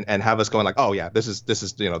 and have us going like, oh yeah, this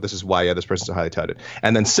is why this person's highly touted.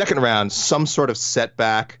 And then second round, some sort of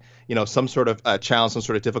setback, some sort of challenge, some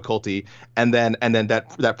sort of difficulty, and then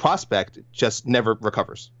that prospect just never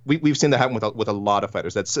recovers. We've seen that happen with a lot of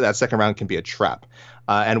fighters. That second round can be a trap.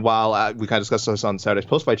 And while we kind of discussed this on Saturday's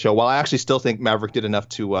post-fight show, while I actually still think Maverick did enough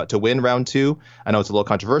to win round 2, I know it's a little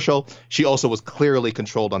controversial. She also was clearly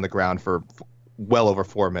controlled on the ground for well over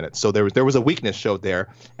 4 minutes. So there was a weakness showed there,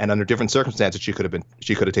 and under different circumstances, she could have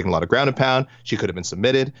taken a lot of ground and pound. She could have been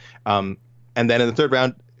submitted. And then in the third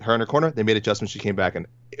round, her and her corner, they made adjustments. She came back, and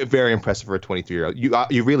very impressive for a 23-year-old.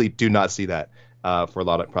 You really do not see that for a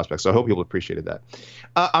lot of prospects. So I hope people appreciated that.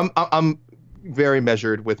 I'm very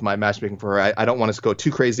measured with my matchmaking for her. I don't want to go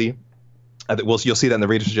too crazy. You'll see that in the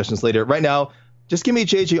reader suggestions later. Right now, just give me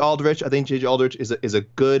J.J. Aldrich. I think J.J. Aldrich is a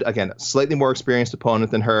good, again, slightly more experienced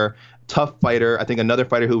opponent than her. Tough fighter. I think another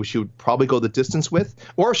fighter who she would probably go the distance with,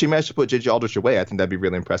 or if she managed to put J.J. Aldrich away, I think that'd be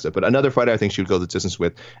really impressive. But another fighter I think she would go the distance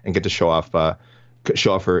with and get to show off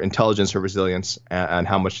her intelligence, her resilience, and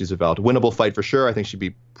how much she's developed. Winnable fight for sure. I think she'd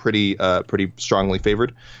be pretty strongly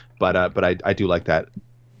favored. But I do like that.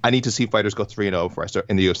 I need to see fighters go 3-0 before I start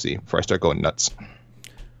in the UFC, before I start going nuts.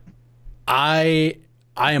 I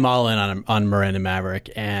am all in on Miranda Maverick,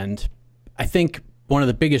 and I think one of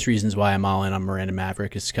the biggest reasons why I'm all in on Miranda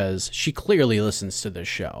Maverick is because she clearly listens to this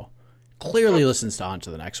show. Clearly listens to On to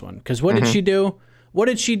the Next One. Because what did she do? What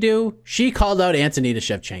did she do? She called out Antonina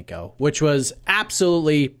Shevchenko, which was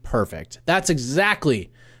absolutely perfect. That's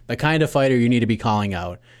exactly the kind of fighter you need to be calling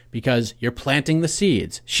out because you're planting the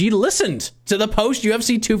seeds. She listened to the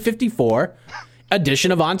post-UFC 254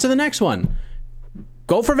 edition of On to the Next One.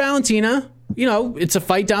 Go for Valentina. It's a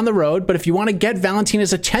fight down the road, but if you want to get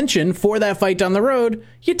Valentina's attention for that fight down the road,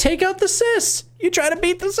 you take out the sis. You try to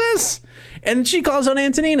beat the sis. And she calls on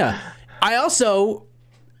Antonina. I also,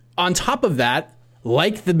 on top of that,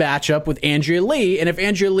 like the matchup with Andrea Lee, and if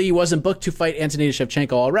Andrea Lee wasn't booked to fight Antonina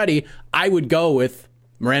Shevchenko already, I would go with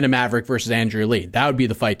Miranda Maverick versus Andrea Lee. That would be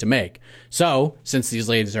the fight to make. So, since these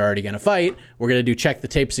ladies are already going to fight, we're going to do check the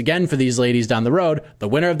tapes again for these ladies down the road. The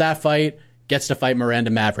winner of that fight gets to fight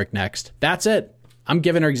Miranda Maverick next. That's it. I'm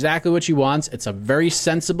giving her exactly what she wants. It's a very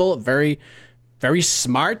sensible, very, very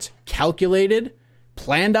smart, calculated,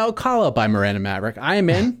 planned out call out by Miranda Maverick. I am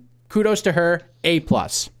in. Kudos to her. A+.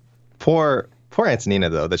 Poor Antonina,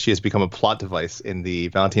 though, that she has become a plot device in the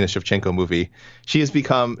Valentina Shevchenko movie. She's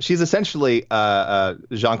essentially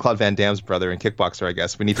Jean-Claude Van Damme's brother in Kickboxer, I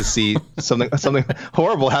guess. We need to see something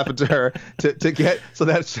horrible happen to her to get so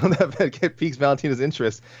that piques Valentina's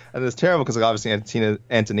interest. And it's terrible because obviously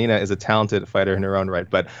Antonina is a talented fighter in her own right.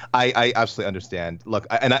 But I absolutely understand. Look,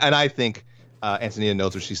 and I think Antonina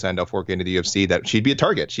knows what she signed up for getting to the UFC, that she'd be a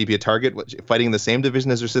target. She'd be a target fighting in the same division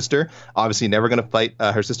as her sister. Obviously never going to fight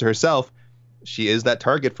her sister herself. she is that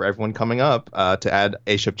target for everyone coming up to add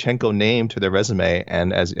a Shevchenko name to their resume,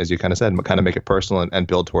 and as you kind of said, kind of make it personal and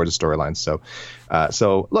build towards the storyline.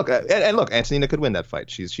 So look, Antonina could win that fight.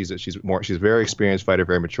 She's a very experienced fighter,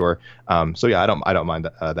 very mature. So yeah, I don't mind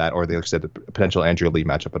that, or like I said, the potential Andrea Lee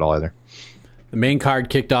matchup at all either. The main card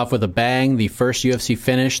kicked off with a bang. The first UFC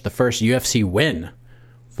finish, the first UFC win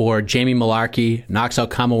for Jamie Mullarkey, knocks out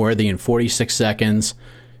Khama Worthy in 46 seconds.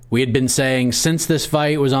 We had been saying since this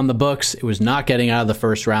fight was on the books, it was not getting out of the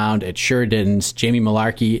first round. It sure didn't. Jamie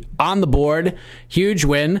Mullarkey on the board. Huge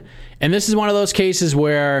win. And this is one of those cases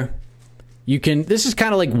where this is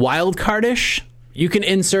kind of like wild card-ish. You can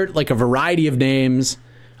insert like a variety of names.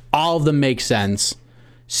 All of them make sense.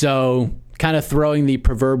 So kind of throwing the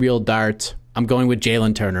proverbial dart. I'm going with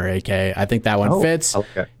Jalen Turner, AK. I think that one fits.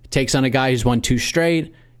 Okay. Takes on a guy who's won 2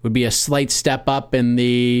 straight. Would be a slight step up in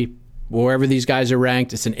the wherever these guys are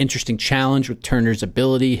ranked. It's an interesting challenge with Turner's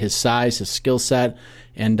ability, his size, his skill set,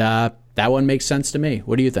 and that one makes sense to me.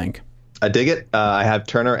 What do you think? I dig it. I have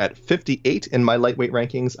Turner at 58 in my lightweight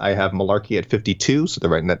rankings. I have Mullarkey at 52, so they're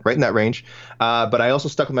right in that range. But I also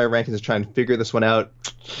stuck with my rankings to try and figure this one out.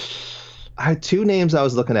 I had 2 names I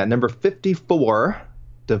was looking at. Number 54,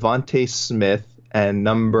 Devontae Smith, and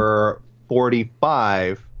number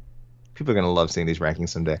 45. People are going to love seeing these rankings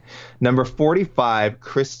someday. Number 45,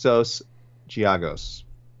 Christos Giagos.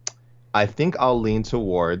 I think I'll lean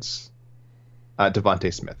towards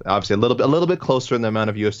Devontae Smith. Obviously, a little bit closer in the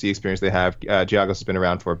amount of UFC experience they have. Giagos has been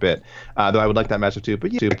around for a bit, though I would like that matchup too.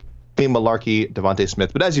 But Mullarkey, Devontae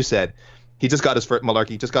Smith. But as you said,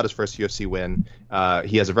 Mullarkey just got his first UFC win.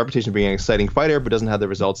 He has a reputation of being an exciting fighter, but doesn't have the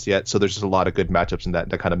results yet. So there's just a lot of good matchups in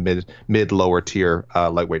that kind of mid lower tier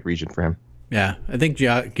lightweight region for him. Yeah, I think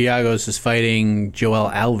Giagos is fighting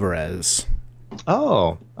Joel Alvarez.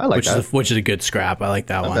 Oh, I like that. Which is a good scrap. I like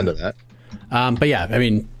that one. I'm into that. But yeah, I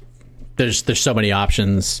mean, there's so many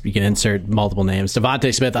options. You can insert multiple names.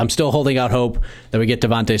 Devontae Smith, I'm still holding out hope that we get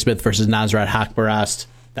Devontae Smith versus Nasrat Haqparast.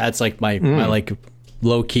 That's like my like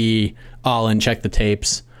low-key, all-in, check the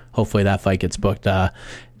tapes. Hopefully that fight gets booked.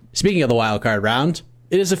 Speaking of the wild card round,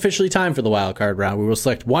 it is officially time for the wild card round. We will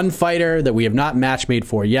select one fighter that we have not match made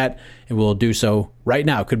for yet, and we will do so right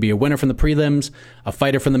now. Could be a winner from the prelims, a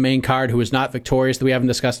fighter from the main card who is not victorious that we haven't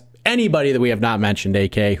discussed, anybody that we have not mentioned,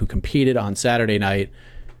 AK, who competed on Saturday night.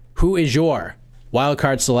 Who is your wild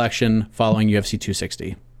card selection following UFC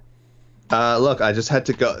 260? Look, I just had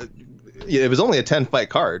to go. It was only a 10-fight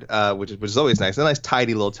card, which is always nice. A nice,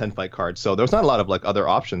 tidy little 10-fight card. So there was not a lot of like other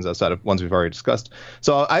options outside of ones we've already discussed.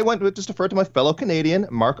 So I went with just deferred to my fellow Canadian,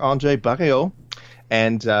 Marc-Andre Barriault.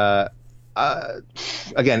 And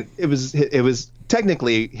again, it was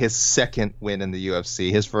technically his second win in the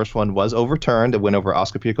UFC. His first one was overturned, a win over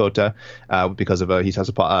Oscar Piechota, because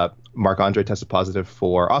of Marc-Andre tested positive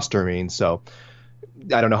for ostarine. So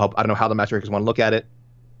I don't know how the matchmakers want to look at it.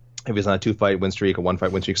 If he's on a 2-fight win streak, a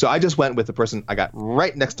 1-fight win streak. So I just went with the person I got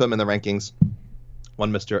right next to him in the rankings,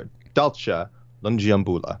 one Mr. Dalcha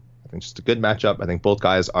Lungiambula. I think just a good matchup. I think both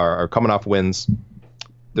guys are coming off wins.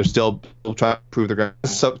 They're still trying to prove their ground.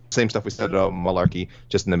 So, same stuff we said about Mullarkey,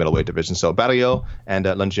 just in the middleweight division. So Barriault and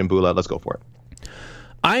Lungiambula, let's go for it.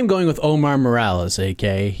 I'm going with Omar Morales, AK.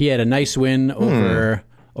 He had a nice win over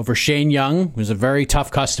Shane Young, who's a very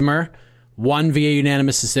tough customer. Won via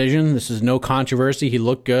unanimous decision. This is no controversy. He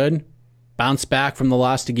looked good. Bounced back from the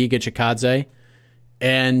loss to Giga Chikadze.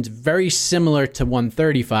 And very similar to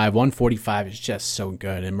 135, 145 is just so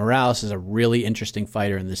good. And Morales is a really interesting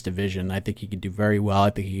fighter in this division. I think he could do very well. I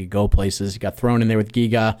think he could go places. He got thrown in there with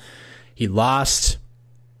Giga. He lost.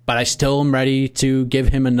 But I still am ready to give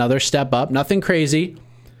him another step up. Nothing crazy.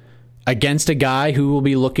 Against a guy who will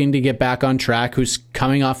be looking to get back on track, who's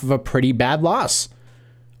coming off of a pretty bad loss.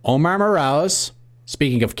 Omar Morales,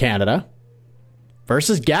 speaking of Canada,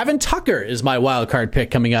 versus Gavin Tucker is my wild card pick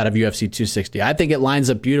coming out of UFC 260. I think it lines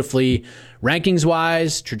up beautifully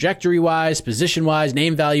rankings-wise, trajectory-wise, position-wise,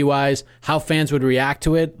 name value-wise, how fans would react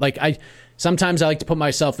to it. Sometimes I like to put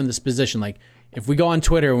myself in this position. Like, if we go on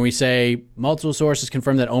Twitter and we say multiple sources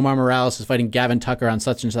confirm that Omar Morales is fighting Gavin Tucker on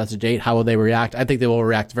such and such a date, how will they react? I think they will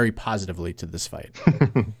react very positively to this fight.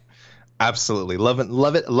 Absolutely. Love it.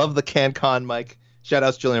 Love the CanCon, Mike. Shout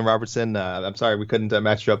outs Jillian Robertson. I'm sorry we couldn't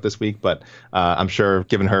match her up this week, but I'm sure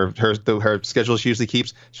given her schedule she usually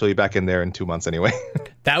keeps, she'll be back in there in 2 months anyway.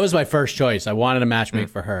 That was my first choice. I wanted a matchmake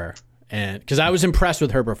for her, and because I was impressed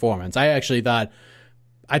with her performance. I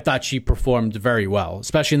thought she performed very well,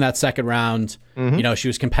 especially in that second round. Mm-hmm. You know, she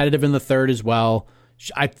was competitive in the third as well.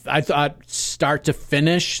 I thought start to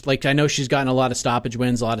finish, like I know she's gotten a lot of stoppage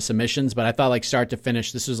wins, a lot of submissions, but I thought like start to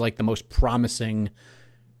finish, this was like the most promising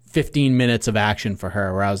 15 minutes of action for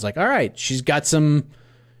her where I was like, all right, she's got some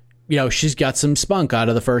spunk out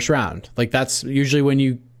of the first round. Like, that's usually when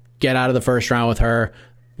you get out of the first round with her.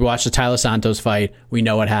 We watch the Taila Santos fight. We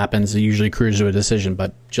know what happens. They usually cruise to a decision,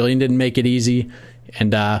 but Jillian didn't make it easy,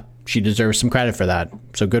 and she deserves some credit for that.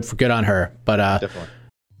 So good on her. But Definitely.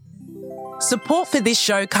 Support for this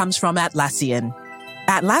show comes from Atlassian.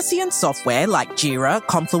 Atlassian software like Jira,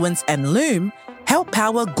 Confluence, and Loom help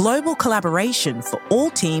power global collaboration for all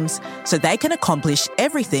teams so they can accomplish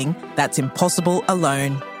everything that's impossible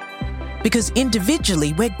alone. Because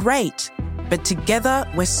individually we're great, but together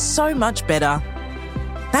we're so much better.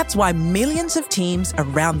 That's why millions of teams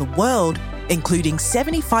around the world, including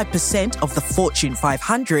 75% of the Fortune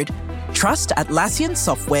 500, trust Atlassian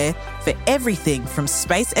software for everything from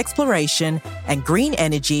space exploration and green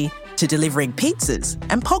energy to delivering pizzas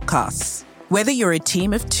and podcasts. Whether you're a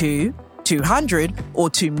team of 2, 200, or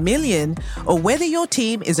 2 million, or whether your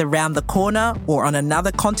team is around the corner or on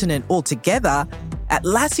another continent altogether,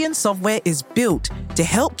 Atlassian software is built to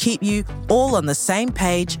help keep you all on the same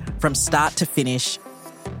page from start to finish.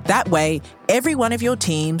 That way, every one of your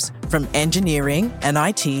teams, from engineering and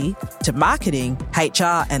IT to marketing,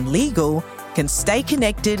 HR, and legal, can stay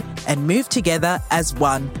connected and move together as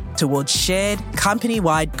one towards shared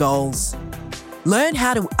company-wide goals. Learn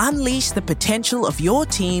how to unleash the potential of your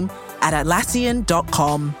team at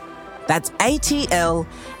Atlassian.com. That's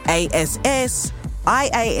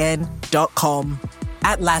ATLASSIAN.com.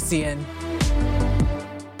 Atlassian.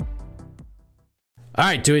 all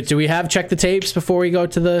right, do we have check the tapes before we go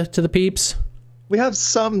to the peeps? We have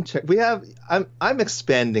some check. I'm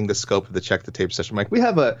expanding the scope of the check the tape session, Mike. We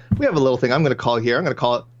have a little thing I'm going to call here. I'm going to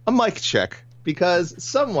call it a mic check because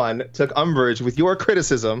someone took umbrage with your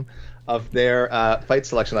criticism of their fight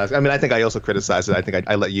selection last. I mean, I think I also criticized it. I think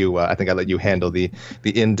I let you. I think I let you handle the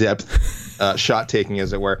in-depth shot taking,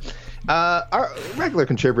 as it were. Our regular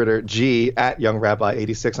contributor G at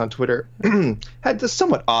YoungRabbi86 on Twitter had this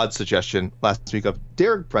somewhat odd suggestion last week of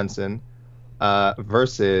Derek Brunson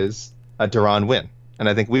versus Deron Winn, and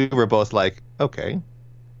I think we were both like, okay,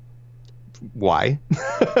 why?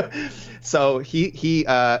 So he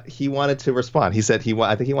wanted to respond. He said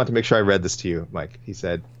I think he wanted to make sure I read this to you, Mike. He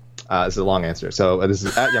said this is a long answer. So this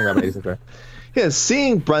is at YoungRabbi86. Yeah,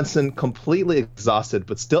 seeing Brunson completely exhausted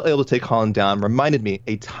but still able to take Holland down reminded me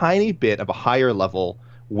a tiny bit of a higher level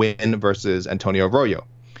Win versus Antonio Arroyo.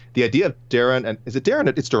 The idea of Deron and is it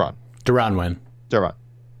Deron? It's Deron. Deron Winn. Deron.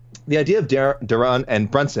 The idea of Deron and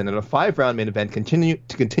Brunson in a 5-round main event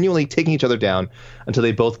continually taking each other down until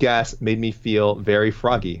they both gas made me feel very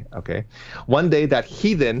froggy. Okay, one day that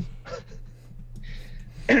heathen,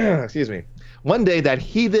 excuse me. One day that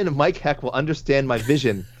heathen Mike Heck will understand my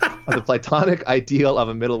vision of the platonic ideal of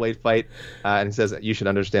a middleweight fight. And he says, you should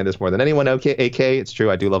understand this more than anyone, AK. It's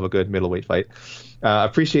true. I do love a good middleweight fight.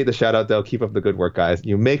 Appreciate the shout out, though. Keep up the good work, guys.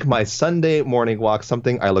 You make my Sunday morning walk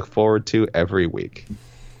something I look forward to every week.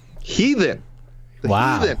 Heathen.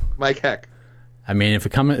 Wow. Heathen Mike Heck. I mean, if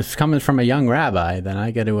it's coming from a young rabbi, then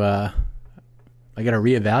I got to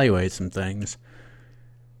reevaluate some things.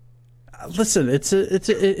 Listen, it's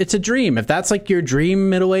a dream. If that's like your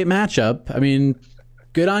dream middleweight matchup, I mean,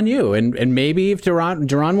 good on you. And maybe if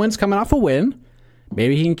Deron Winn's coming off a win,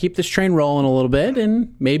 maybe he can keep this train rolling a little bit.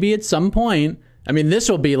 And maybe at some point, I mean, this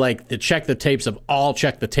will be like the check the tapes of all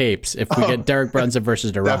check the tapes if we get Derek Brunson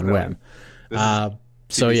versus Deron Winn.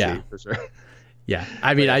 So yeah, for sure. Yeah.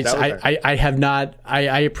 I mean, I have not.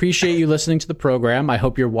 I appreciate you listening to the program. I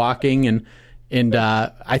hope you're walking and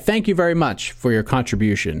I thank you very much for your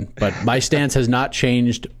contribution, but my stance has not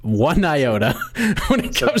changed one iota when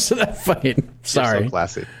it comes to that fight. Sorry. So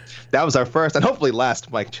classy. That was our first and hopefully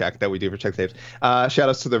last mic check that we do for Check Tapes. Shout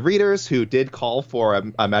outs to the readers who did call for a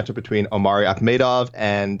matchup between Omari Akhmedov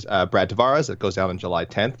and Brad Tavares that goes down on July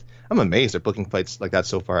 10th. I'm amazed they're booking fights like that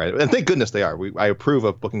so far ahead. And thank goodness they are. I approve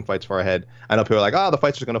of booking fights far ahead. I know people are like, the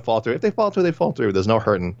fights are going to fall through. If they fall through, they fall through. There's no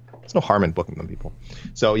harm in booking them, people.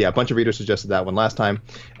 So yeah, a bunch of readers suggested that one last time.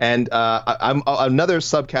 And I'm another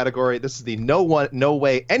subcategory. This is the no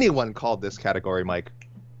way anyone called this category, Mike.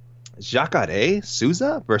 Jacare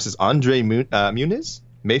Souza versus Andre Muniz,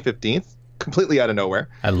 May 15th, completely out of nowhere.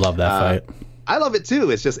 I love that fight. I love it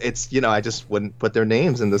too. It's I just wouldn't put their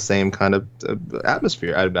names in the same kind of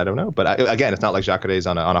atmosphere. I don't know, but again, it's not like Jacare's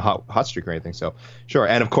on a hot streak or anything. So sure,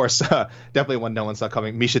 and of course, definitely one no one saw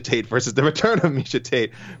coming. Miesha Tate versus the return of Miesha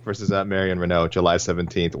Tate versus Marion Renault, July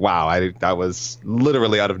 17th. Wow, that was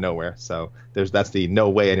literally out of nowhere. So that's the no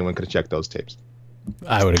way anyone could have checked those tapes.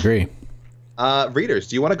 I would agree. Readers,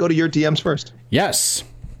 do you want to go to your DMs first? Yes.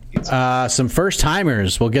 Some first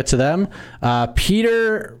timers. We'll get to them.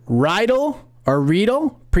 Peter Riedel.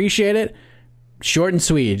 appreciate it. Short and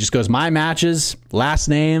sweet. It just goes my matches, last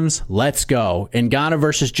names, let's go. Ngannou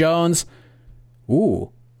versus Jones.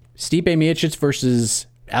 Ooh. Stipe Miocic versus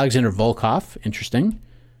Alexander Volkov. Interesting.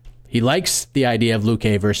 He likes the idea of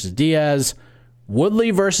Luque versus Diaz.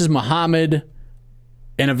 Woodley versus Muhammad.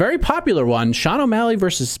 And a very popular one, Sean O'Malley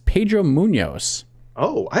versus Pedro Munoz.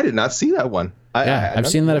 Oh, I did not see that one. I've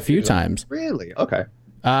seen that a few times. Really? Okay.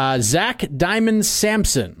 Zach Diamond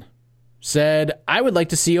Sampson said, I would like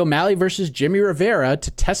to see O'Malley versus Jimmy Rivera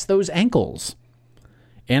to test those ankles.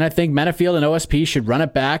 And I think Menafield and OSP should run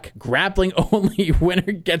it back. Grappling only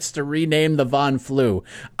winner gets to rename the Von Flue.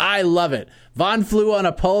 I love it. Von Flue on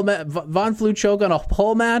a pole Von Flue choke on a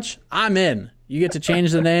pole match. I'm in. You get to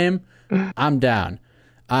change the name. I'm down.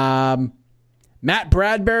 Matt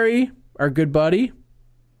Bradbury, our good buddy.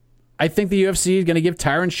 I think the UFC is going to give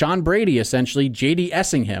Tyron Sean Brady essentially JD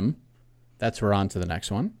Essingham. That's we're on to the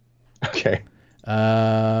next one. Okay. Where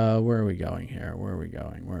are we going here? Where are we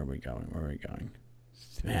going?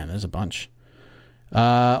 Man, there's a bunch.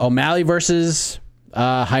 O'Malley versus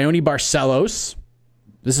Ione Barcelos.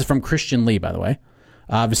 This is from Christian Lee, by the way.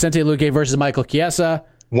 Vicente Luque versus Michael Chiesa.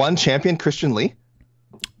 One champion, Christian Lee?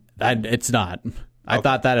 It's not. I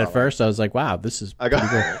thought that at first. I was like, wow, this is pretty cool.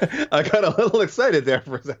 I got a little excited there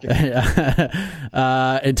for a second.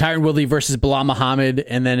 And Tyron Woodley versus Bilal Muhammad,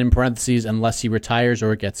 and then in parentheses, unless he retires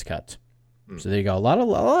or gets cut. So there you go. A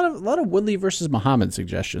lot of Woodley versus Muhammad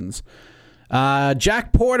suggestions.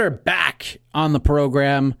 Jack Porter back on the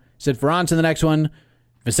program. Said for on to the next one.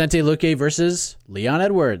 Vicente Luque versus Leon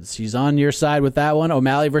Edwards. He's on your side with that one.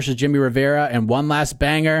 O'Malley versus Jimmy Rivera, and one last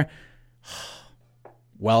banger.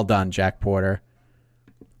 Well done, Jack Porter.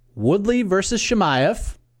 Woodley versus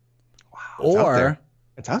Chimaev. Wow,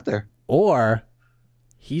 it's out there. Or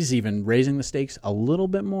he's even raising the stakes a little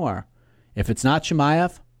bit more. If it's not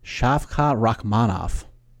Chimaev, Shavkat Rakhmonov.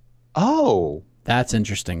 Oh, that's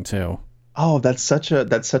interesting too. Oh, that's such a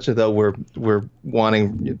though we're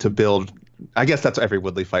wanting to build. I guess that's every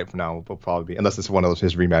Woodley fight from now will probably be, unless it's one of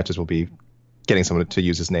his rematches, will be getting someone to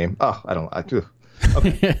use his name. Oh, I do.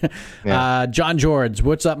 Okay. Yeah. John George,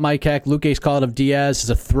 what's up, Mike Heck? Luque's call of Diaz is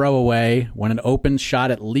a throwaway when an open shot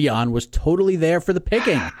at Leon was totally there for the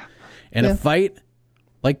picking. And a fight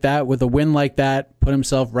like that, with a win like that, put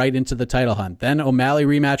himself right into the title hunt. Then O'Malley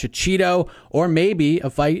rematch with Cheeto, or maybe a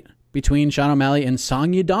fight between Sean O'Malley and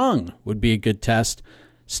Song Yadong would be a good test.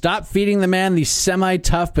 Stop feeding the man these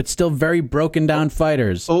semi-tough but still very broken down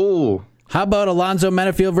fighters. Oh. How about Alonzo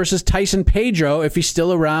Menafield versus Tyson Pedro if he's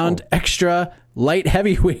still around? Extra light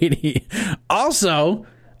heavyweighty. Also,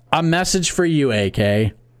 a message for you,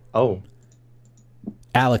 AK. Oh.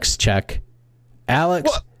 Alex check. Alex.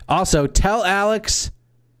 What? Also, tell Alex,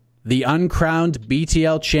 the uncrowned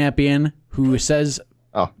BTL champion, who says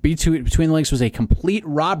Between the Links was a complete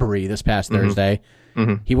robbery this past Thursday.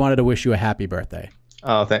 Mm-hmm. He wanted to wish you a happy birthday.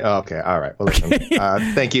 Oh, okay. All right. Well, listen,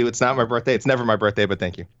 thank you. It's not my birthday. It's never my birthday, but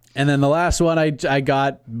thank you. And then the last one I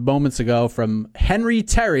got moments ago from Henry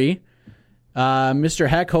Terry. Mr.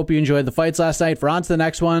 Heck, hope you enjoyed the fights last night. For on to the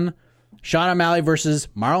next one, Sean O'Malley versus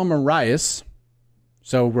Marlon Moraes.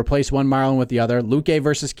 So replace one Marlon with the other. Luque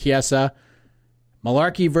versus Chiesa.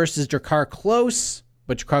 Malarkey versus Drakkar Klose,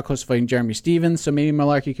 but Drakkar Klose fighting Jeremy Stevens. So maybe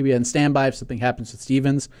Malarkey could be on standby if something happens with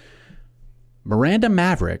Stevens. Miranda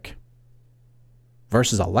Maverick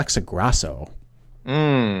versus Alexa Grasso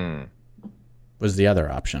was the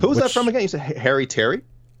other option. Who was that from again? You said Harry Terry?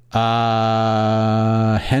 Henry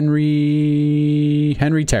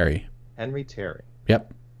Terry. Henry Terry.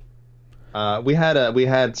 Yep. We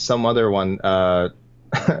had some other one,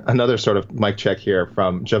 another sort of mic check here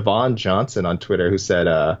from Javon Johnson on Twitter, who said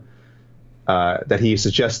that he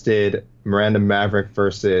suggested Miranda Maverick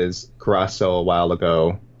versus Grasso a while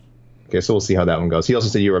ago. Okay, so we'll see how that one goes. He also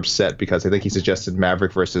said you were upset because I think he suggested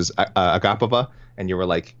Maverick versus Agapova, and you were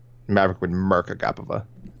like, Maverick would murk Agapova.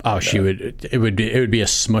 Oh, she would. It would be a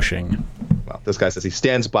smushing. Well, this guy says he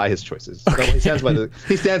stands by his choices. Okay. So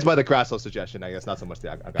he stands by the Grasso suggestion. I guess not so much the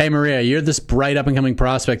Agapova. Hey, Maria, you're this bright up and coming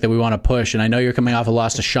prospect that we want to push, and I know you're coming off a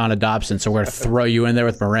loss to Shauna Dobson, so we're going to throw you in there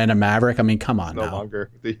with Miranda Maverick. I mean, come on, no longer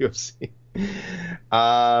the UFC.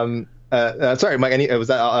 Sorry, Mike. Was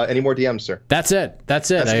that any more DMs, sir? That's it.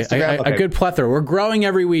 Okay. A good plethora. We're growing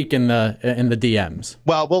every week in the DMs.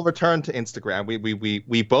 Well, we'll return to Instagram.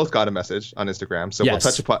 We both got a message on Instagram, so we'll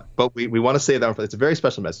touch upon. But we want to save that one for. It's a very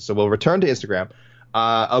special message, so we'll return to Instagram.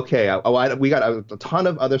 Okay. We got a ton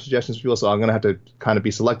of other suggestions from people, so I'm going to have to kind of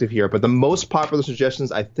be selective here. But the most popular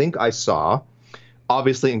suggestions I think I saw,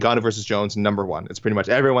 obviously, Ngannou versus Jones, number one. It's pretty much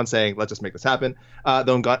everyone saying, let's just make this happen.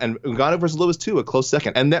 Ngannou versus Lewis, too, a close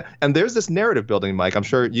second. And there's this narrative building, Mike. I'm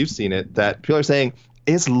sure you've seen it, that people are saying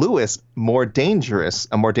is Lewis a more dangerous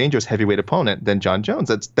heavyweight opponent than John Jones?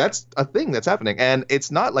 That's a thing that's happening, and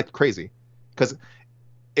it's not like crazy, because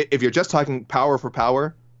if you're just talking power for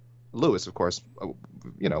power, Lewis, of course,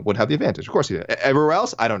 would have the advantage. Of course he did. Everywhere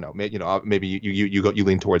else, I don't know. Maybe you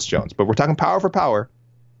lean towards Jones, but we're talking power for power.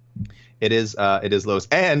 It is Lewis,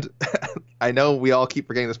 and I know we all keep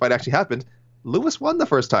forgetting this fight actually happened. Lewis won the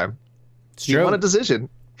first time. He won a decision.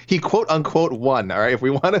 He quote unquote won. All right, if we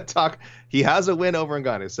want to talk, he has a win over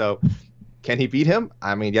Ngannou. So, can he beat him?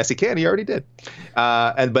 I mean, yes, he can. He already did.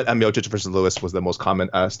 But Miocic versus Lewis was the most common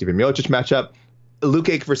Stipe Miocic matchup.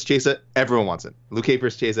 Luque versus Chiesa, everyone wants it. Luque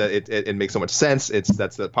versus Chiesa, it makes so much sense.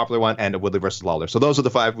 That's the popular one, and Woodley versus Lawler. So those are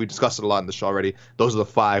the 5. We discussed it a lot in the show already. Those are the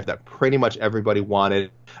 5 that pretty much everybody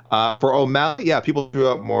wanted. For O'Malley, yeah, people threw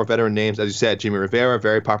out more veteran names, as you said. Jimmy Rivera,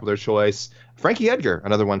 very popular choice. Frankie Edgar,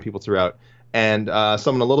 another one people threw out, and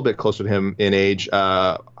someone a little bit closer to him in age,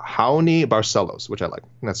 Raoni Barcelos, which I like.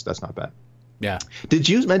 That's not bad. Yeah. Did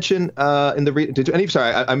you mention I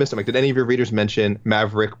missed it. Did any of your readers mention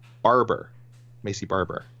Maverick Barber? Macy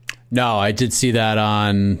Barber. No, I did see that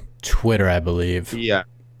on Twitter, I believe. Yeah.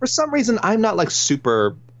 For some reason, I'm not like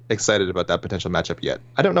super excited about that potential matchup yet.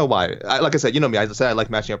 I don't know why. Like I said, you know me. I said I like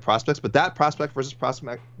matching up prospects, but that prospect versus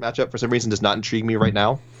prospect matchup for some reason does not intrigue me right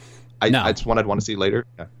now. It's one I'd want to see later.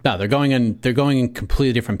 Yeah. No, they're going in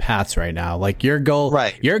completely different paths right now. Like your goal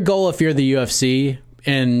if you're the UFC,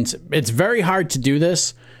 and it's very hard to do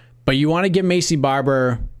this, but you want to give Macy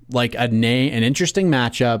Barber like an interesting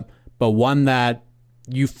matchup, but one that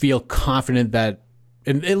you feel confident that,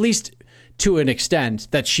 at least to an extent,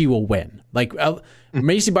 that she will win. Like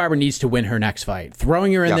Macy Barber needs to win her next fight.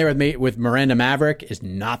 Throwing her in there with Miranda Maverick is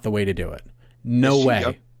not the way to do it. No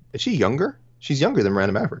way. Is she younger? She's younger than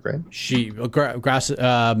Miranda Maverick, right?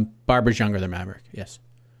 Barber's younger than Maverick. Yes.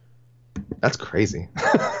 That's crazy.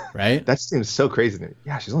 Right? That seems so crazy to me.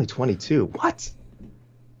 Yeah, she's only 22. What?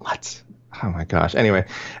 Oh my gosh. Anyway,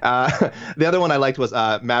 the other one I liked was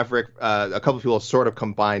Maverick. A couple of people sort of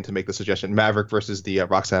combined to make the suggestion. Maverick versus the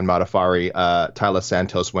Roxanne Modafferi, Tyler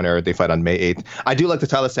Santos winner. They fight on May 8th. I do like the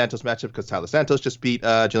Tyler Santos matchup because Tyler Santos just beat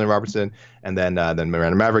Jillian Robertson, and then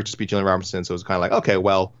Miranda Maverick just beat Jillian Robertson. So it was kind of like, okay,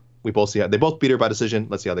 well, we both they both beat her by decision.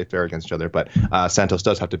 Let's see how they fare against each other. But Santos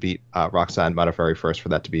does have to beat Roxanne Modafferi first for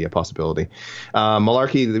that to be a possibility.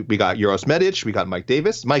 Malarkey, we got Uros Medic. We got Mike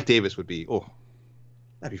Davis. Mike Davis would be,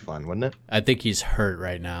 that'd be fun, wouldn't it? I think he's hurt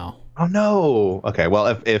right now. Oh no. Okay.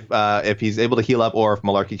 Well, if he's able to heal up, or if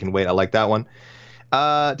Malarkey can wait, I like that one.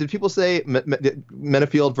 Did people say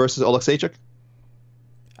Menafield versus Oleksiejczuk?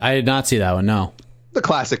 I did not see that one. No. The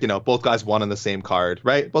classic, both guys won on the same card,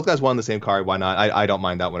 right? Both guys won the same card. Why not? I don't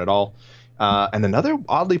mind that one at all. And another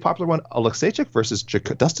oddly popular one, Oleksiejczuk versus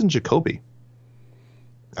Dustin Jacoby.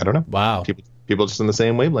 I don't know. Wow. People just in the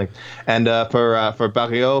same wavelength. And for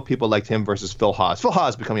Barrio, people liked him versus Phil Haas. Phil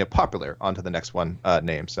Haas becoming a popular onto the next one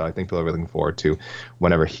name. So I think people are looking forward to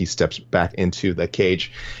whenever he steps back into the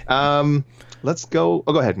cage. Let's go.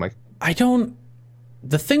 Oh, go ahead, Mike.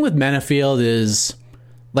 The thing with Menafield is,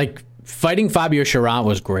 like, fighting Fabio Cherant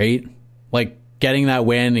was great. Like, getting that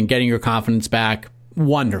win and getting your confidence back,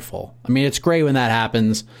 wonderful. I mean, it's great when that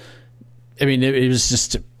happens. I mean, it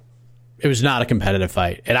was not a competitive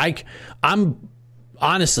fight. And I'm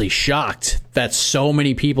honestly shocked that so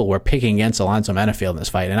many people were picking against Alonzo Menafield in this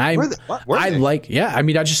fight. And I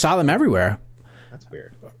just saw them everywhere. That's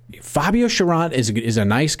weird. Fabio Cherant is a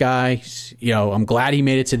nice guy. I'm glad he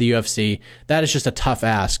made it to the UFC. That is just a tough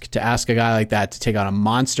ask, to ask a guy like that to take on a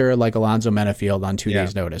monster like Alonzo Menafield on 2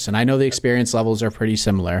 days' notice. And I know the experience levels are pretty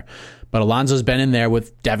similar, but Alonzo's been in there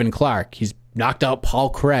with Devin Clark. He's knocked out Paul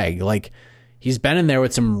Craig. Like, he's been in there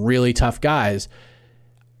with some really tough guys.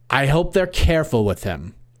 I hope they're careful with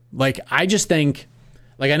him. Like, I just think,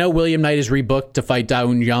 like, I know William Knight is rebooked to fight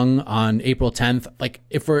Dawoon Young on April 10th. Like,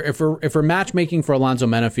 if we're matchmaking for Alonzo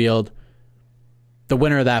Menafield, the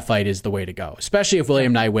winner of that fight is the way to go. Especially if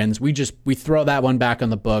William Knight wins, we throw that one back on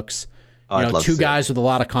the books. Two guys with a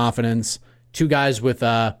lot of confidence, two guys with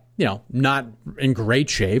not in great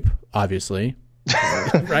shape, obviously.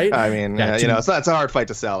 Right? I mean, it's a hard fight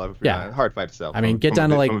to sell. Hard fight to sell. I mean, get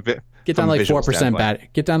down to like 4% get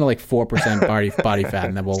down to like 4% body fat,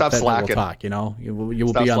 and then we'll talk. You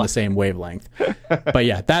will be on the same wavelength. But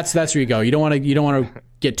yeah, that's where you go. You don't want to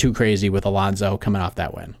get too crazy with Alonzo coming off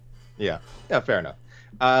that win. Yeah, fair enough.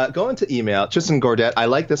 Going to email, Tristan Gordet. I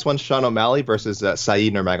like this one. Sean O'Malley versus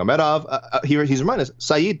Saeed Nurmagomedov. He's reminded us.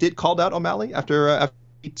 Saeed did call out O'Malley after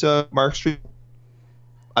beat Mark Street.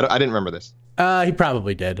 I didn't remember this. He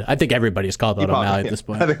probably did. I think everybody's called out O'Malley at this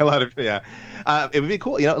point. I think a lot of it would be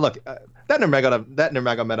cool. Look,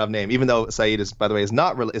 Nurmagomedov name, even though Saeed is, by the way, is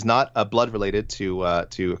not blood related to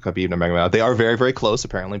Khabib Nurmagomedov. They are very, very close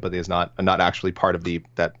apparently, but he is not actually part of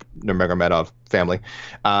that Nurmagomedov family.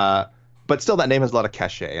 But still, that name has a lot of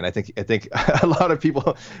cachet, and I think a lot of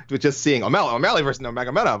people just seeing O'Malley versus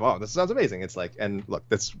Nurmagomedov. Oh, this sounds amazing. It's like, and look,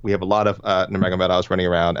 we have a lot of Nurmagomedovs running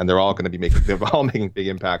around, and they're all making big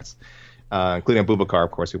impacts, including Abubakar,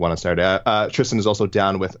 of course, who won on Saturday. Tristan is also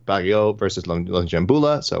down with Barrio versus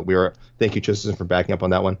Lonjambula. So thank you, Tristan, for backing up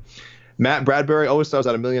on that one. Matt Bradbury always throws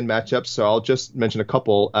out a million matchups, so I'll just mention a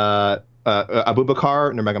couple.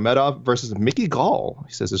 Abubakar Nurmagomedov versus Mickey Gall.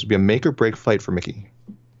 He says this would be a make or break fight for Mickey.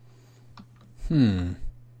 I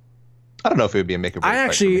don't know if it would be a make or break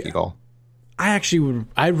fight for Mickey Gall.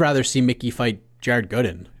 I'd rather see Mickey fight Jared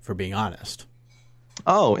Gooden, for being honest.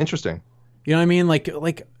 Oh, interesting. You know what I mean? Like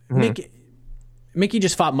Mickey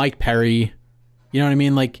just fought Mike Perry. You know what I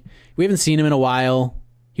mean? Like, we haven't seen him in a while.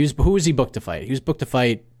 Who was he booked to fight? He was booked to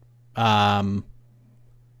fight oh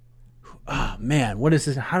man, what is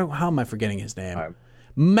this? How am I forgetting his name?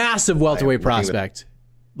 Massive welterweight prospect.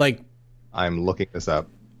 I'm looking this up.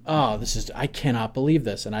 Oh, I cannot believe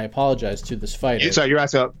this, and I apologize to this fighter. Sorry, you're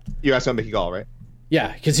asking about Mickey Gall, right?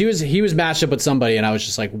 Yeah, because he was matched up with somebody, and I was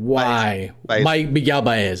just like, why? Miguel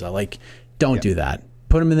Baeza. Like, don't do that.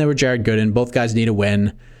 Put him in there with Jared Gooden. Both guys need a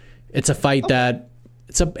win. It's a fight that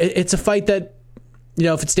it's a fight that, you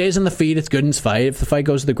know, if it stays on the feet, it's Gooden's fight. If the fight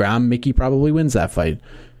goes to the ground, Mickey probably wins that fight.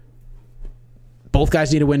 Both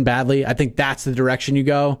guys need to win badly. I think that's the direction you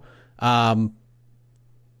go.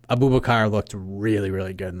 Abubakar looked really,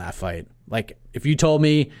 really good in that fight. Like, if you told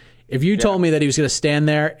me that he was going to stand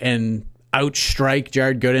there and outstrike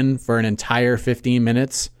Jared Gooden for an entire 15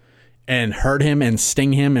 minutes and hurt him and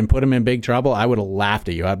sting him and put him in big trouble, I would have laughed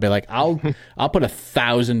at you. I'd be like, I'll put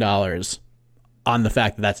 $1,000 on the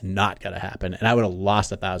fact that that's not going to happen, and I would have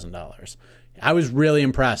lost $1,000. I was really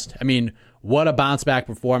impressed. I mean, what a bounce back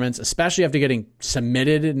performance, especially after getting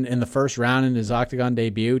submitted in the first round in his Octagon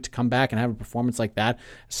debut, to come back and have a performance like that,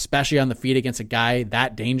 especially on the feet against a guy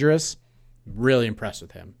that dangerous. Really impressed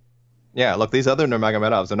with him. Yeah, look, these other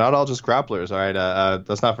Nurmagomedovs, they're not all just grapplers, all right?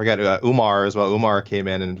 Let's not forget Umar as well. Umar came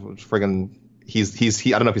in and friggin' he's I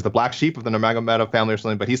don't know if he's the black sheep of the Nurmagomedov family or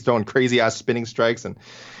something, but he's throwing crazy ass spinning strikes, and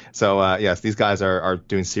so yes, these guys are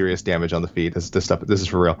doing serious damage on the feet. This is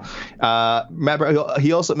for real. Matt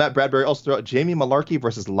Bradbury also threw out Jamie Malarkey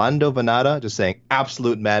versus Lando Venata, just saying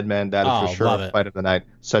absolute madman. That is for sure fight of the night.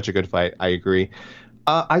 Such a good fight. I agree.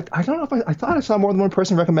 I don't know if I thought I saw more than one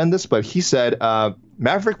person recommend this, but he said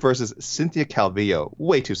Maverick versus Cynthia Calvillo.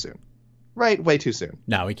 Way too soon. Right, way too soon.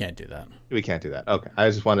 No, we can't do that. We can't do that. Okay, I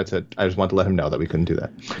just wanted to let him know that we couldn't do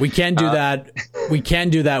that. We can do that. We can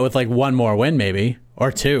do that with like one more win, maybe, or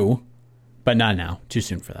two, but not now. Too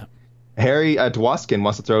soon for that. Harry Dwoskin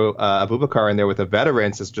wants to throw Abubakar in there with a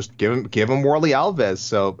veteran. Says just give him Warley Alves.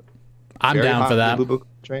 So I'm down for that. Abubakar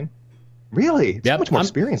train. Really? So much more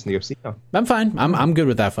experience in the UFC now. I'm fine. I'm good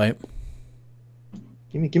with that fight.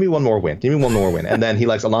 Give me one more win. And then he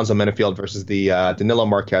likes Alonzo Menefield versus the Danilo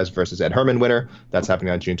Marquez versus Ed Herman winner. That's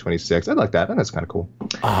happening on June 26th. I like that. That's kind of cool.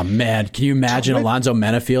 Oh, man. Can you imagine Alonzo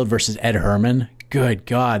Menefield versus Ed Herman? Good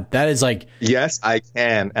God. That is like... Yes, I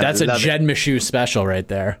can. That's a Jed Meshew special right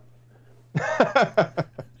there.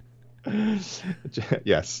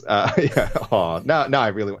 Yes. Yeah. Oh, now I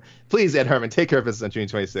really want. Please, Ed Herman, take care of business on June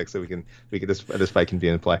 26th so we can this fight can be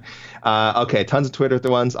in play. Okay, tons of Twitter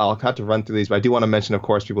ones. I'll have to run through these, but I do want to mention, of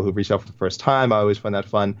course, people who reached out for the first time. I always find that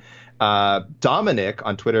fun. Dominic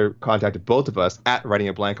on Twitter contacted both of us at Writing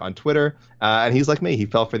a Blank on Twitter, and he's like me. He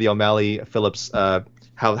fell for the O'Malley Phillips.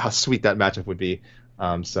 How sweet that matchup would be.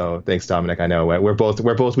 So thanks, Dominic. I know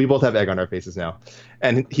we both have egg on our faces now.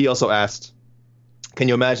 And he also asked, can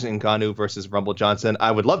you imagine Ngannou versus Rumble Johnson? I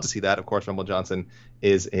would love to see that. Of course, Rumble Johnson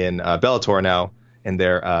is in Bellator now in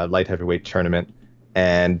their light heavyweight tournament.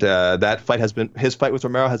 And that fight his fight with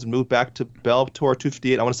Romero has moved back to Bellator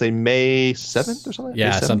 258. I want to say May 7th or something?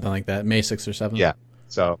 Yeah, something like that. May 6th or 7th. Yeah.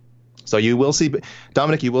 So you will see,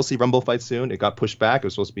 Dominic, you will see Rumble fight soon. It got pushed back. It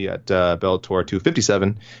was supposed to be at Bellator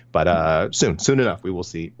 257, but soon enough, we'll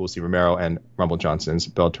see Romero and Rumble Johnson's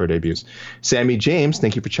Bellator debuts. Sammy James,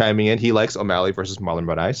 thank you for chiming in. He likes O'Malley versus Marlon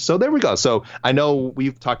Moraes. So there we go. So I know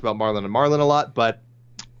we've talked about Marlon a lot, but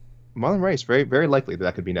Marlon Moraes, very, very likely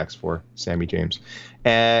that could be next for Sammy James.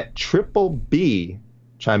 Triple B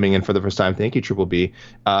chiming in for the first time. Thank you, Triple B.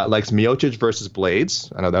 Likes Miocic versus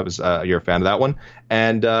Blades. I know that was you're a fan of that one.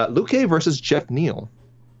 And Luque versus Jeff Neal.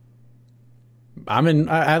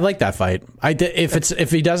 I like that fight.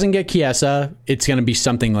 If he doesn't get Chiesa, it's going to be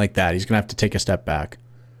something like that. He's going to have to take a step back.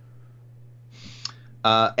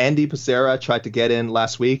 Andy Becerra tried to get in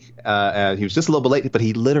last week. He was just a little bit late, but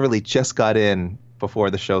he literally just got in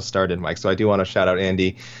before the show started, Mike. So I do want to shout out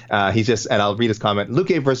Andy. And I'll read his comment.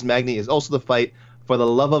 Luque versus Magny is also the fight. For the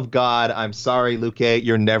love of God, I'm sorry, Luque,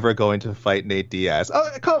 you're never going to fight Nate Diaz. Oh,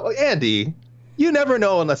 come on, Andy. You never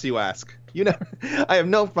know unless you ask. I have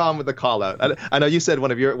no problem with the call out. I know you said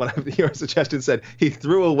one of your suggestions said he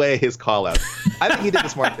threw away his call out. I think he did the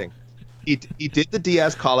smart thing. He did the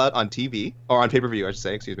Diaz call out on TV or on pay-per-view, I should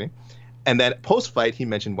say, excuse me. And then post-fight, he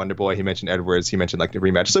mentioned Wonder Boy, he mentioned Edwards, he mentioned like the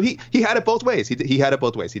rematch. So he had it both ways. He had it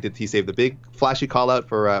both ways. He saved the big flashy call out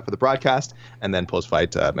for the broadcast, and then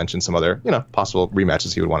post-fight mentioned some other possible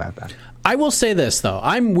rematches he would want to have back. I will say this though,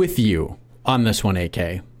 I'm with you on this one,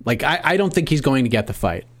 AK. Like I don't think he's going to get the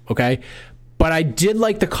fight. Okay. But I did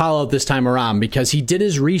like the call out this time around because he did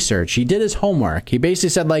his research. He did his homework. He basically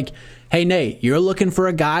said like, hey, Nate, you're looking for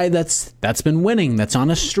a guy that's been winning, that's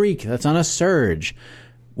on a streak, that's on a surge.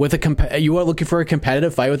 You are looking for a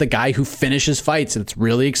competitive fight with a guy who finishes fights and it's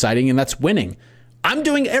really exciting and that's winning. I'm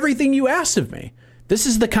doing everything you asked of me. This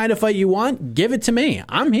is the kind of fight you want. Give it to me.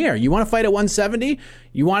 I'm here. You want to fight at 170?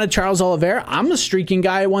 You wanted Charles Oliveira? I'm the streaking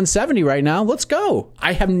guy at 170 right now. Let's go.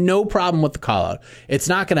 I have no problem with the call out. It's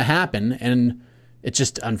not going to happen, and it's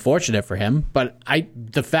just unfortunate for him. But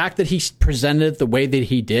the fact that he presented it the way that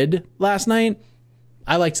he did last night,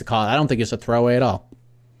 I like the call out. I don't think it's a throwaway at all.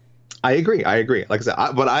 I agree. Like I said,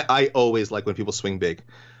 I always like when people swing big.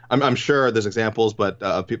 I'm sure there's examples, but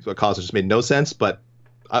people calls that just made no sense. But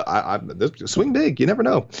I swing big. You never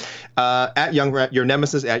know. At your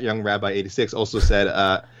nemesis at Young Rabbi 86 also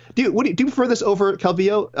said, do you prefer this over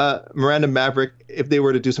Calvillo, Miranda Maverick? If they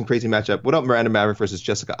were to do some crazy matchup, what about Miranda Maverick versus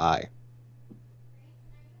Jessica Ai?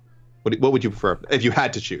 What would you prefer if you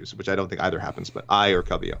had to choose? Which I don't think either happens, but Ai or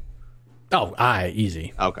Calvillo? Oh, Ai,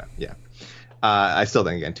 easy. Okay, yeah. I still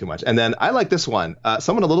think again too much. And then I like this one.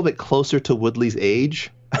 Someone a little bit closer to Woodley's age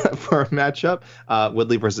for a matchup.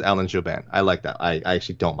 Woodley versus Alan Jouban. I like that. I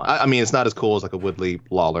actually don't mind. I mean, it's not as cool as like a Woodley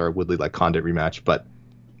Lawler, Woodley like Condit rematch, but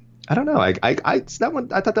I don't know. I that one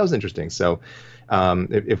I thought that was interesting. So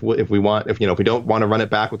if we don't want to run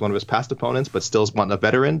it back with one of his past opponents, but still want a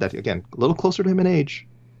veteran that again a little closer to him in age,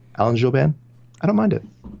 Alan Jouban, I don't mind it.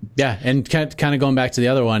 Yeah, and kind of going back to the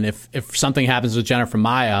other one, if something happens with Jennifer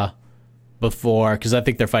Maia before, because I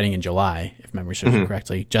think they're fighting in July, if memory serves me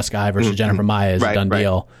correctly. Jessica Ai versus Jennifer Maia is a done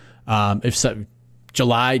deal.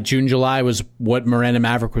 June, July was what Miranda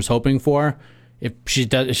Maverick was hoping for. If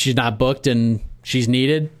she's not booked and she's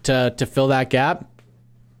needed to fill that gap,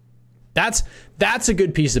 that's a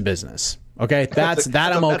good piece of business. Okay,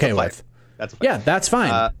 I'm okay with. That's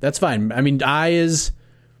fine. That's fine. I mean, Ai is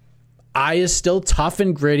still tough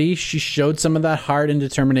and gritty. She showed some of that heart and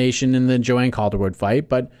determination in the Joanne Calderwood fight,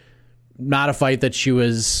 but not a fight that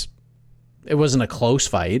it wasn't a close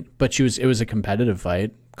fight, but it was a competitive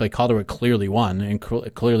fight. Like Calderwood clearly won and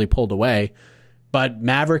clearly pulled away, but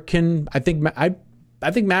Maverick I think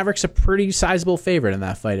Maverick's a pretty sizable favorite in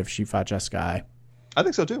that fight if she fought Jessica Ai. I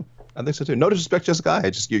think so too. No disrespect, Jessica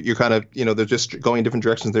Ai. You're kind of, they're just going in different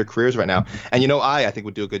directions in their careers right now. And I think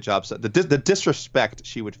would do a good job. So the disrespect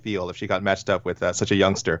she would feel if she got matched up with such a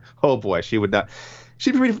youngster. Oh boy, she would not.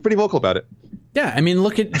 She'd be pretty vocal about it. Yeah, I mean,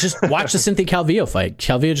 just watch the Cynthia Calvillo fight.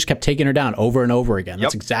 Calvillo just kept taking her down over and over again.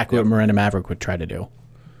 That's exactly what Miranda Maverick would try to do.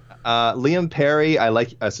 Liam Perry, I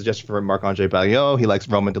like a suggestion for Marc-Andre Barriault. He likes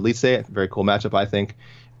Roman Dolidze. Very cool matchup, I think.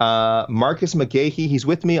 Marcus McGahee, he's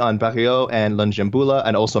with me on Barriault and Lungiambula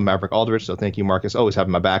and also Maverick Aldrich. So thank you, Marcus. Always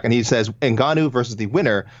having my back. And he says Ngannou versus the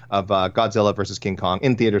winner of Godzilla versus King Kong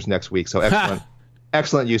in theaters next week. So excellent.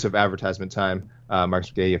 Excellent use of advertisement time.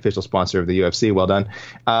 Marcus McGahee, official sponsor of the UFC. Well done.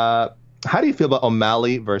 How do you feel about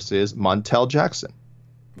O'Malley versus Montel Jackson?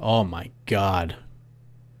 Oh my God.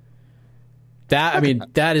 That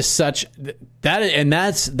is such and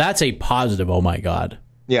that's a positive. Oh my God.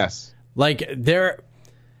 Yes. Like there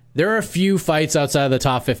are a few fights outside of the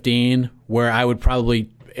top 15 where I would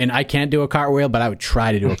probably, and I can't do a cartwheel, but I would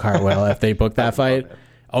try to do a cartwheel if they book that fight.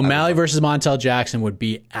 O'Malley versus Montel Jackson would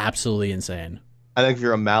be absolutely insane. I think if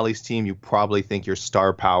you're O'Malley's team, you probably think your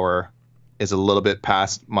star power is a little bit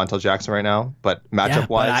past Montel Jackson right now, but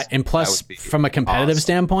matchup-wise, and plus, from a competitive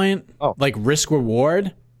standpoint, like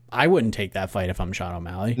risk-reward, I wouldn't take that fight if I'm Sean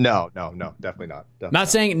O'Malley. No, definitely not. Not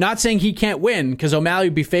saying he can't win, because O'Malley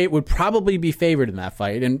would probably be favored in that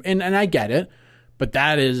fight, and I get it, but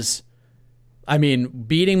that is, I mean,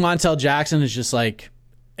 beating Montel Jackson is just like,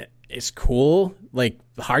 it's cool. Like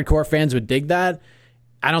hardcore fans would dig that.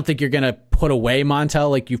 I don't think you're gonna put away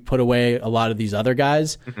Montel like you've put away a lot of these other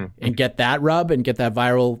guys and get that rub and get that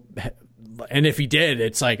viral. And if he did,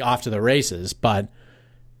 it's like off to the races. But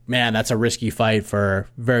man, that's a risky fight for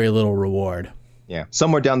very little reward. Yeah,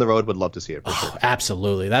 somewhere down the road, would love to see it for sure.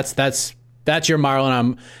 Absolutely. That's your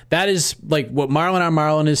Marlon. That is like what Marlon on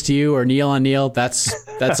Marlon is to you, or Neil on Neil. That's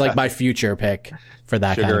like my future pick for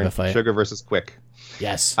that kind of a fight. Sugar versus Quick.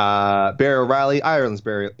 Yes. Barry O'Reilly, Ireland's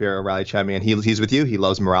Barry O'Reilly champion. He's with you. He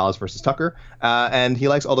loves Morales versus Tucker, and he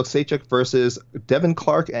likes Oleksiejczuk versus Devin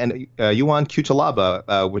Clark and Yuan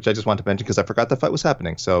Kuchalaba, which I just want to mention because I forgot that fight was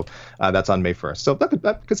happening. So that's on May 1st. So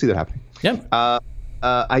I could see that happening. Yep.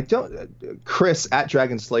 Chris at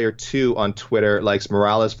Dragon Slayer 2 on Twitter likes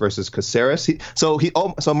Morales versus Caceres. So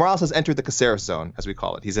Morales has entered the Caceres zone, as we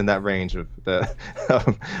call it. He's in that range of the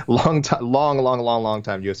long time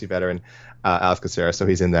UFC veteran Alex Caceres. So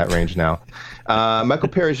he's in that range now. Michael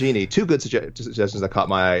Perugini, two good suggestions that caught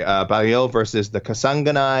my eye. Barrio versus the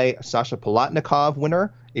Kasanganai Sasha Palatnikov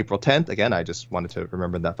winner, April 10th. Again, I just wanted to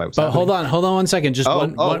remember that fight was happening. Hold on 1 second. Just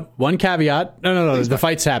one caveat. No. The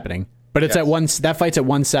fight's happening. But it's that fight's at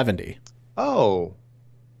 170. Oh.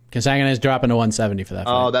 Kasanganai is dropping to 170 for that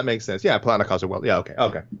fight. Oh, that makes sense. Yeah, Palatnikov's well. Yeah, okay.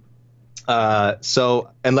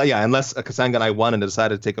 Unless Kasanganai won and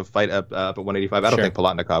decided to take a fight up at 185, I don't think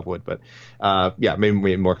Palatnikov would. But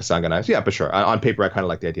maybe more Kasanganai. So, yeah, but sure. On paper, I kind of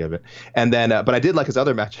like the idea of it. And then, but I did like his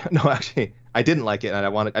other match. No, actually, I didn't like it, and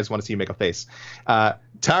I just want to see you make a face.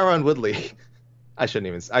 Tyron Woodley. I shouldn't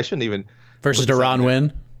even. Versus Deron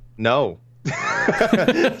Winn. No.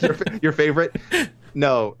 your favorite?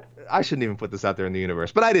 No, I shouldn't even put this out there in the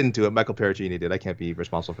universe, but I didn't do it. Michael Perugini did. I can't be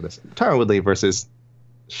responsible for this. Tyron Woodley versus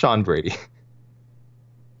Sean Brady.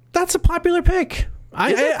 That's a popular pick.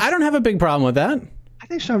 I don't have a big problem with that. I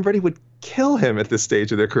think Sean Brady would kill him at this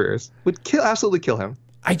stage of their careers. Absolutely kill him.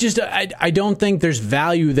 I don't think there's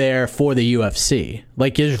value there for the UFC.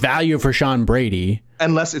 Like, there's value for Sean Brady.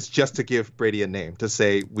 Unless it's just to give Brady a name, to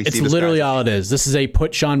say we see this. It's literally all it is. This is a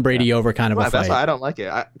put Sean Brady over kind of a fight. That's why I don't like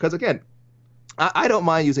it. Because, again, I don't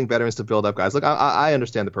mind using veterans to build up guys. Look, I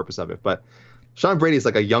understand the purpose of it. But Sean Brady is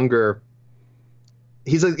like a younger...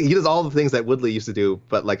 He does all the things that Woodley used to do,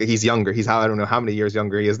 but like he's younger. I don't know how many years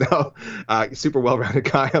younger he is now. Super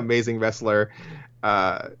well-rounded guy, amazing wrestler.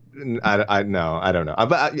 I don't know.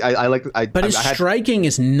 But his striking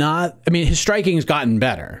is not. I mean, his striking has gotten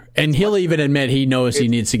better, and he'll even admit he knows he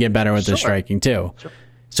needs to get better with his striking too. Sure.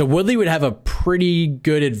 So Woodley would have a pretty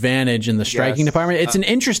good advantage in the striking department. It's an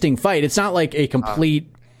interesting fight. It's not like a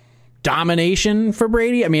complete domination for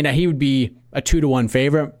Brady. I mean, he would be a 2-1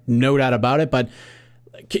 favorite, no doubt about it. But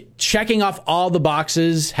checking off all the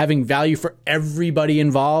boxes, having value for everybody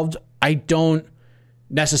involved, I don't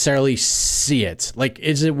necessarily see it. Like,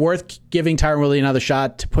 is it worth giving Tyron Woodley another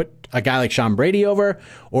shot to put a guy like Sean Brady over,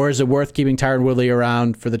 or is it worth keeping Tyron Woodley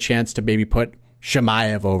around for the chance to maybe put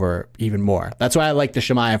Chimaev over even more? That's why I like the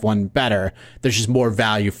Chimaev one better. There's just more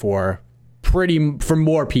value for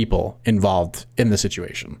more people involved in the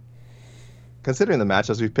situation. Considering the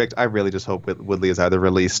matchups we've picked, I really just hope Woodley is either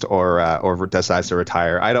released or decides to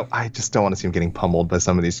retire. I just don't want to see him getting pummeled by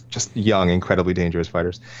some of these just young, incredibly dangerous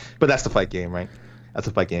fighters. But that's the fight game, right? That's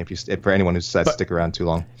a fight game for anyone who decides to stick around too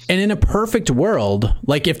long. And in a perfect world,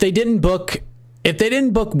 like if they didn't book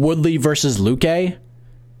Woodley versus Luque,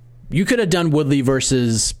 you could have done Woodley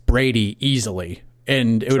versus Brady easily,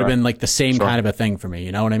 and it would have been like the same kind of a thing for me.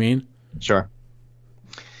 You know what I mean? Sure.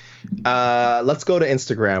 Let's go to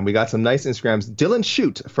Instagram. We got some nice Instagrams. Dylan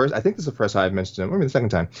Shoot first. I think this is the first time I've mentioned him. Maybe the second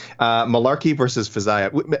time. Malarkey versus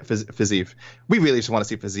Fiziev. We really just want to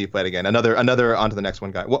see Fiziev fight again. Another on to the next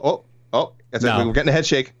one guy. We're getting a head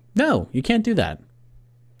shake. No, you can't do that.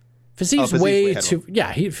 Fiziev's way too.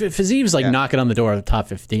 Yeah, Fiziev's knocking on the door of the top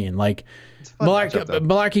 15. Like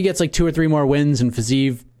Malarkey gets like 2 or 3 more wins, and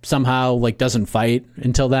Fiziev somehow doesn't fight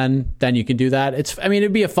until then you can do that.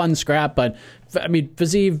 It'd be a fun scrap, but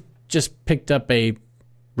Fiziev just picked up a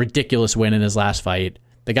ridiculous win in his last fight.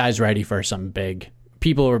 The guy's ready for something big.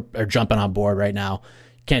 People are jumping on board right now.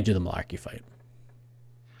 Can't do the Malarkey fight.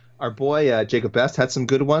 Our boy Jacob Best had some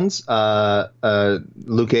good ones.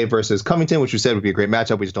 Luque versus Covington, which we said would be a great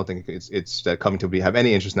matchup. We just don't think it's that Covington would have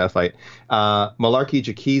any interest in that fight. Malarkey,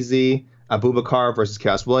 Jakizi, Abubakar versus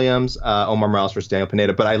Chaos Williams, Omar Morales versus Daniel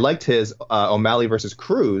Pineda. But I liked his O'Malley versus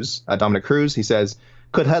Cruz, Dominic Cruz. He says,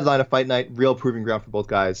 could headline a fight night, real proving ground for both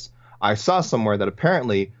guys. I saw somewhere that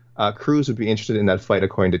apparently Cruz would be interested in that fight,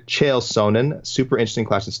 according to Chael Sonnen. Super interesting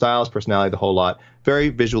clash in styles, personality, the whole lot. Very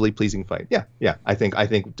visually pleasing fight. Yeah. I think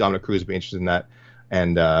Dominic Cruz would be interested in that,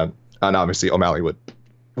 and obviously O'Malley would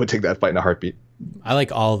take that fight in a heartbeat. I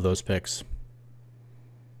like all of those picks.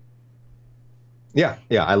 Yeah.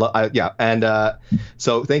 And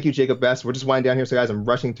so thank you, Jacob Best. We're just winding down here, so guys, I'm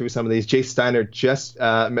rushing through some of these. Jay Steiner just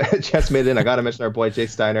made it in. I got to mention our boy Jay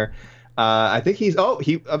Steiner. I think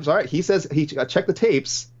I'm sorry. He says he checked the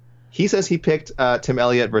tapes. He says he picked Tim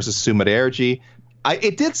Elliott versus Sumaderji.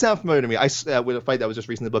 It did sound familiar to me. With a fight that was just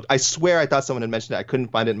recently booked. I swear I thought someone had mentioned it. I couldn't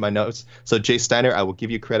find it in my notes. So Jay Steiner, I will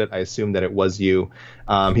give you credit. I assume that it was you.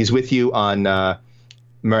 He's with you on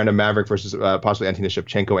Marina Maverick versus possibly Antina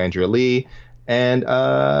Shevchenko, Andrea Lee, and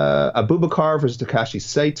Abubakar versus Takashi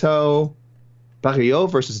Saito. Barrio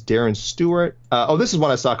versus Darren Stewart. This is one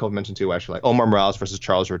I saw a couple mentioned too, actually. Like Omar Morales versus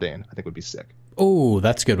Charles Jourdain. I think would be sick. Oh,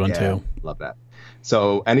 that's a good one too. Love that.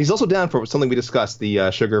 So, and he's also down for something we discussed, the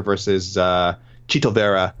Sugar versus Chito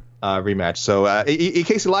Vera rematch. So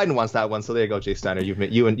E.K.C. Leiden wants that one. So there you go, Jay Steiner.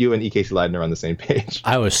 You and E.K.C. Leiden are on the same page.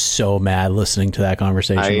 I was so mad listening to that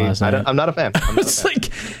conversation last night. I'm not a fan. It's like,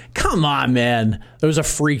 come on, man. It was a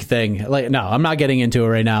freak thing. Like, no, I'm not getting into it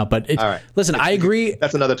right now. But all right. Listen, I agree.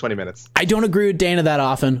 That's another 20 minutes. I don't agree with Dana that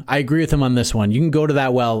often. I agree with him on this one. You can go to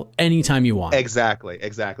that well anytime you want. Exactly.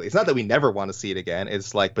 It's not that we never want to see it again.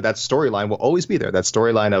 It's like, but that storyline will always be there. That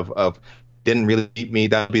storyline of didn't really beat me,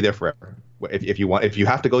 that'll be there forever. If you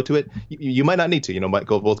have to go to it, you might not need to.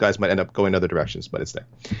 Both guys might end up going other directions, but it's there.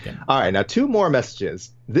 Okay. All right, now 2 more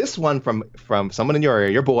messages. This one from someone in your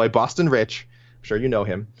area, your boy Boston Rich. I'm sure you know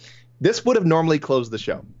him. This would have normally closed the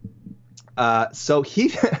show. So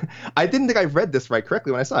I didn't think I read this right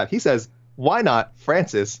correctly when I saw it. He says, "Why not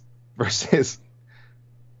Francis versus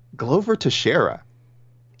Glover Teixeira?"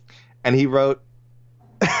 And he wrote,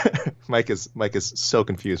 Mike is so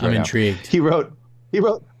confused right now. I'm intrigued. He wrote.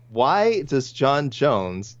 Why does Jon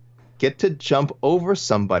Jones get to jump over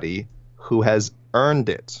somebody who has earned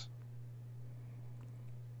it?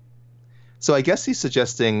 So I guess he's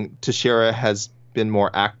suggesting Teixeira has been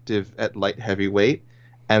more active at light heavyweight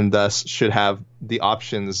and thus should have the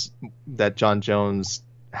options that Jon Jones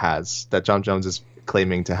has, that Jon Jones is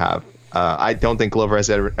claiming to have. I don't think Glover has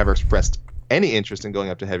ever expressed any interest in going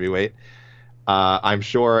up to heavyweight. I'm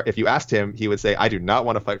sure if you asked him, he would say, "I do not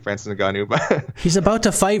want to fight Francis Ngannou." But he's about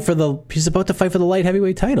to fight for the light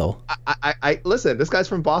heavyweight title. I listen. This guy's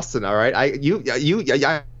from Boston, all right.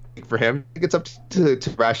 For him, it's up to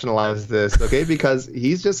rationalize this, okay? Because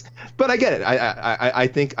he's just. But I get it. I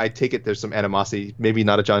think I take it. There's some animosity. Maybe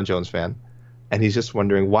not a Jon Jones fan. And he's just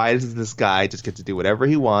wondering, why does this guy just get to do whatever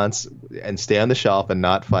he wants and stay on the shelf and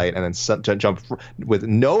not fight, and then jump with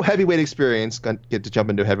no heavyweight experience, get to jump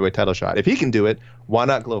into a heavyweight title shot? If he can do it, why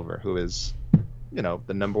not Glover, who is,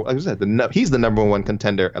 the number, like I said, he's the number 1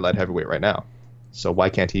 contender at light heavyweight right now. So why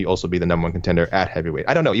can't he also be the number 1 contender at heavyweight?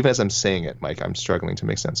 I don't know. Even as I'm saying it, Mike, I'm struggling to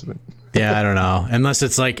make sense of it. Yeah, I don't know. Unless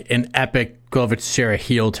it's like an epic Glover Teixeira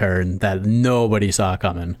heel turn that nobody saw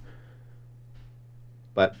coming.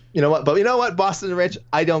 But you know what, Boston Rich,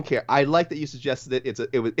 I don't care. I like that you suggested it.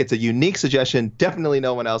 It's a unique suggestion. Definitely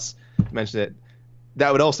no one else mentioned it.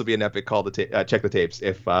 That would also be an epic call to check the tapes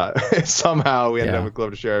if somehow we ended up with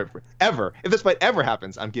Glover Teixeira ever. If this fight ever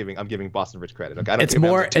happens, I'm giving Boston Rich credit. Okay, I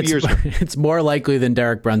don't it's more likely than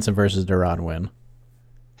Derek Brunson versus Duran win.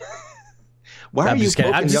 Why are you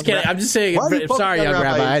kidding? I'm just kidding. I'm just saying. Sorry, young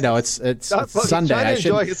Rabbi. I know it's Sunday. I should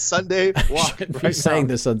enjoy his Sunday walk. Be saying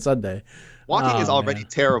this on Sunday. Walking is already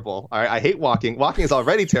terrible. All right, I hate walking. Walking is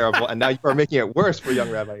already terrible, and now you are making it worse for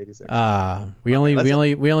young Rabbi 86. We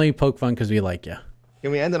only poke fun because we like you.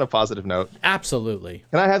 Can we end on a positive note? Absolutely.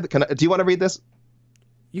 Do you want to read this?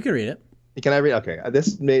 You can read it. Can I read? Okay.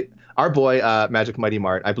 This made our boy Magic Mighty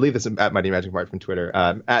Mart. I believe this is at Mighty Magic Mart from Twitter.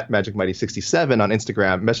 At Magic Mighty 67 on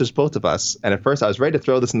Instagram messaged both of us, and at first I was ready to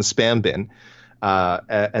throw this in the spam bin.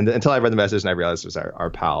 And until I read the message and I realized it was our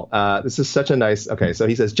pal. This is such a nice. Okay, so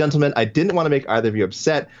he says, "Gentlemen, I didn't want to make either of you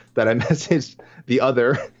upset that I messaged the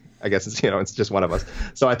other. I guess it's just one of us.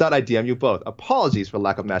 So I thought I'd DM you both. Apologies for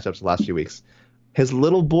lack of matchups the last few weeks. His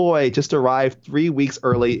little boy just arrived 3 weeks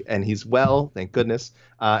early, and he's well, thank goodness.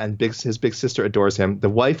 And his big sister adores him. The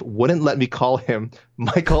wife wouldn't let me call him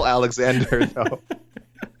Michael Alexander, though."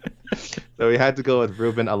 So we had to go with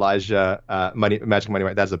Ruben Elijah, Magic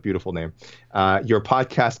Money. That's a beautiful name. Your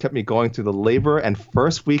podcast kept me going through the labor and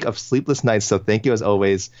first week of sleepless nights. So thank you as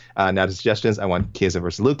always. Now to suggestions. I want Chiesa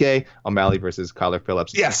versus Luque, O'Malley versus Kyler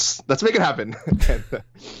Phillips. Yes, let's make it happen.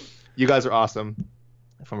 You guys are awesome.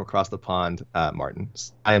 From across the pond, Martin.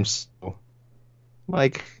 I am so,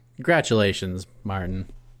 Mike. Congratulations, Martin.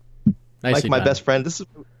 Nicely Mike, my best friend. This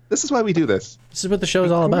is why we do this. This is what the show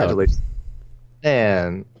is all about.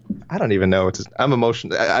 And I don't even know. I'm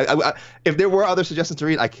emotional. If there were other suggestions to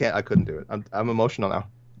read, I couldn't do it. I'm emotional now.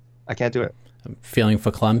 I can't do it. I'm feeling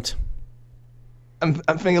verklempt. I'm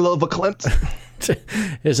feeling a little verklempt.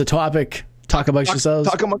 Here's a topic. Talk amongst yourselves.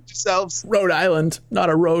 Talk amongst yourselves. Rhode Island, not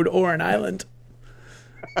a road or an island.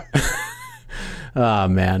 Oh,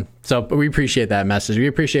 man. So we appreciate that message. We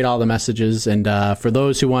appreciate all the messages. And for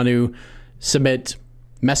those who want to submit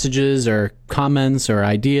messages or comments or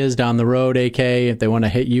ideas down the road, AK, if they want to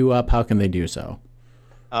hit you up, how can they do so?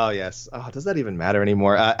 Oh, yes. Oh, does that even matter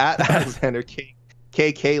anymore? At Alexander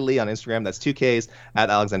KK Lee on Instagram. That's 2 Ks. At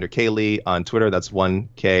Alexander K Lee on Twitter. That's 1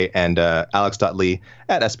 K. And alex.lee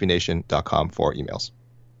at spnation.com for emails.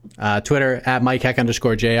 Twitter at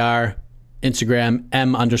MikeHeck_JR. Instagram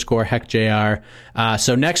M_HeckJR.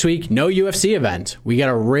 So next week, no UFC event. We got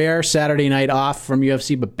a rare Saturday night off from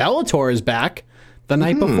UFC, but Bellator is back the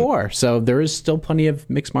night before. So there is still plenty of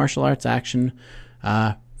mixed martial arts action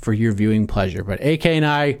for your viewing pleasure. But AK and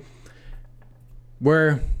I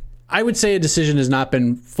would say a decision has not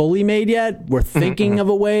been fully made yet. We're thinking of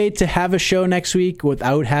a way to have a show next week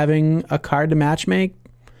without having a card to match make.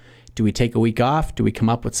 Do we take a week off? Do we come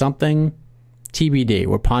up with something? TBD.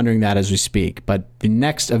 We're pondering that as we speak. But the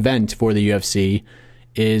next event for the UFC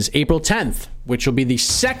is April 10th, which will be the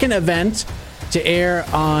second event to air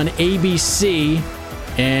on ABC.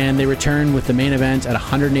 And they return with the main event at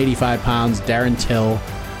 185 pounds, Darren Till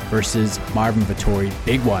versus Marvin Vettori.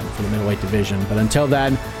 Big one for the middleweight division. But until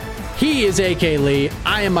then, he is AK Lee.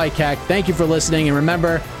 I am Mike Heck. Thank you for listening. And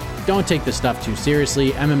remember, don't take this stuff too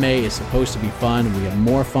seriously. MMA is supposed to be fun. And we have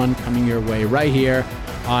more fun coming your way right here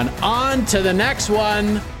on to the next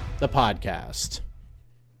one, the podcast.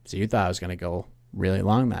 So you thought I was going to go really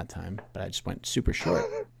long that time, but I just went super short.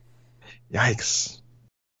 Yikes.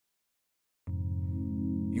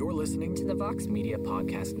 You're listening to the Vox Media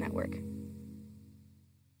Podcast Network.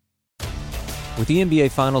 With the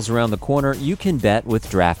NBA Finals around the corner, you can bet with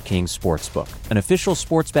DraftKings Sportsbook, an official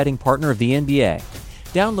sports betting partner of the NBA.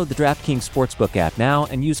 Download the DraftKings Sportsbook app now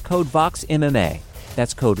and use code VOXMMA.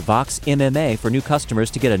 That's code VOXMMA for new customers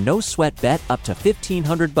to get a no-sweat bet up to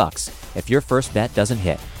 $1,500 if your first bet doesn't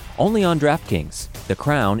hit. Only on DraftKings. The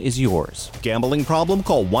crown is yours. Gambling problem?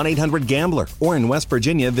 Call 1-800-GAMBLER. Or in West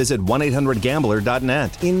Virginia, visit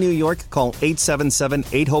 1-800-GAMBLER.net. In New York, call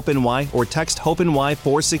 877-8-HOPE-NY or text HOPE-NY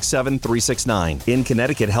 467-369. In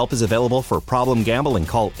Connecticut, help is available for problem gambling.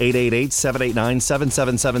 Call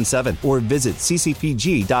 888-789-7777 or visit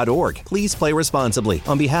ccpg.org. Please play responsibly.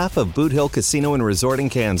 On behalf of Boot Hill Casino and Resort in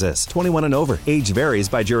Kansas, 21 and over. Age varies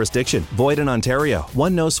by jurisdiction. Void in Ontario.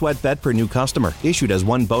 One no-sweat bet per new customer. Issued as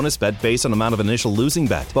one bonus bet based on amount of initial losing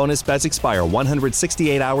bet. Bonus bets expire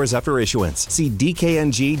 168 hours after issuance. See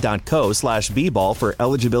dkng.co/bball for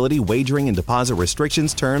eligibility, wagering, and deposit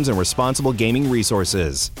restrictions, terms, and responsible gaming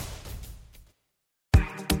resources.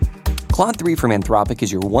 Claude 3 from Anthropic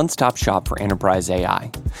is your one-stop shop for enterprise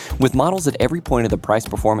AI. With models at every point of the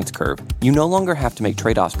price-performance curve, you no longer have to make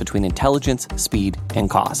trade-offs between intelligence, speed, and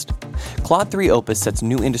cost. Claude 3 Opus sets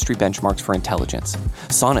new industry benchmarks for intelligence.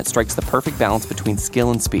 Sonnet strikes the perfect balance between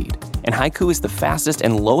skill and speed. And Haiku is the fastest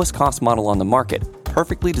and lowest-cost model on the market,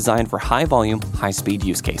 perfectly designed for high-volume, high-speed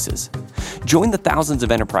use cases. Join the thousands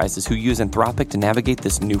of enterprises who use Anthropic to navigate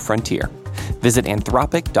this new frontier. Visit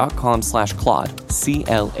anthropic.com/Claude,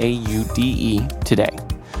 CLAUDE, today.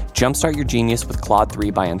 Jumpstart your genius with Claude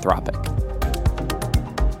 3 by Anthropic.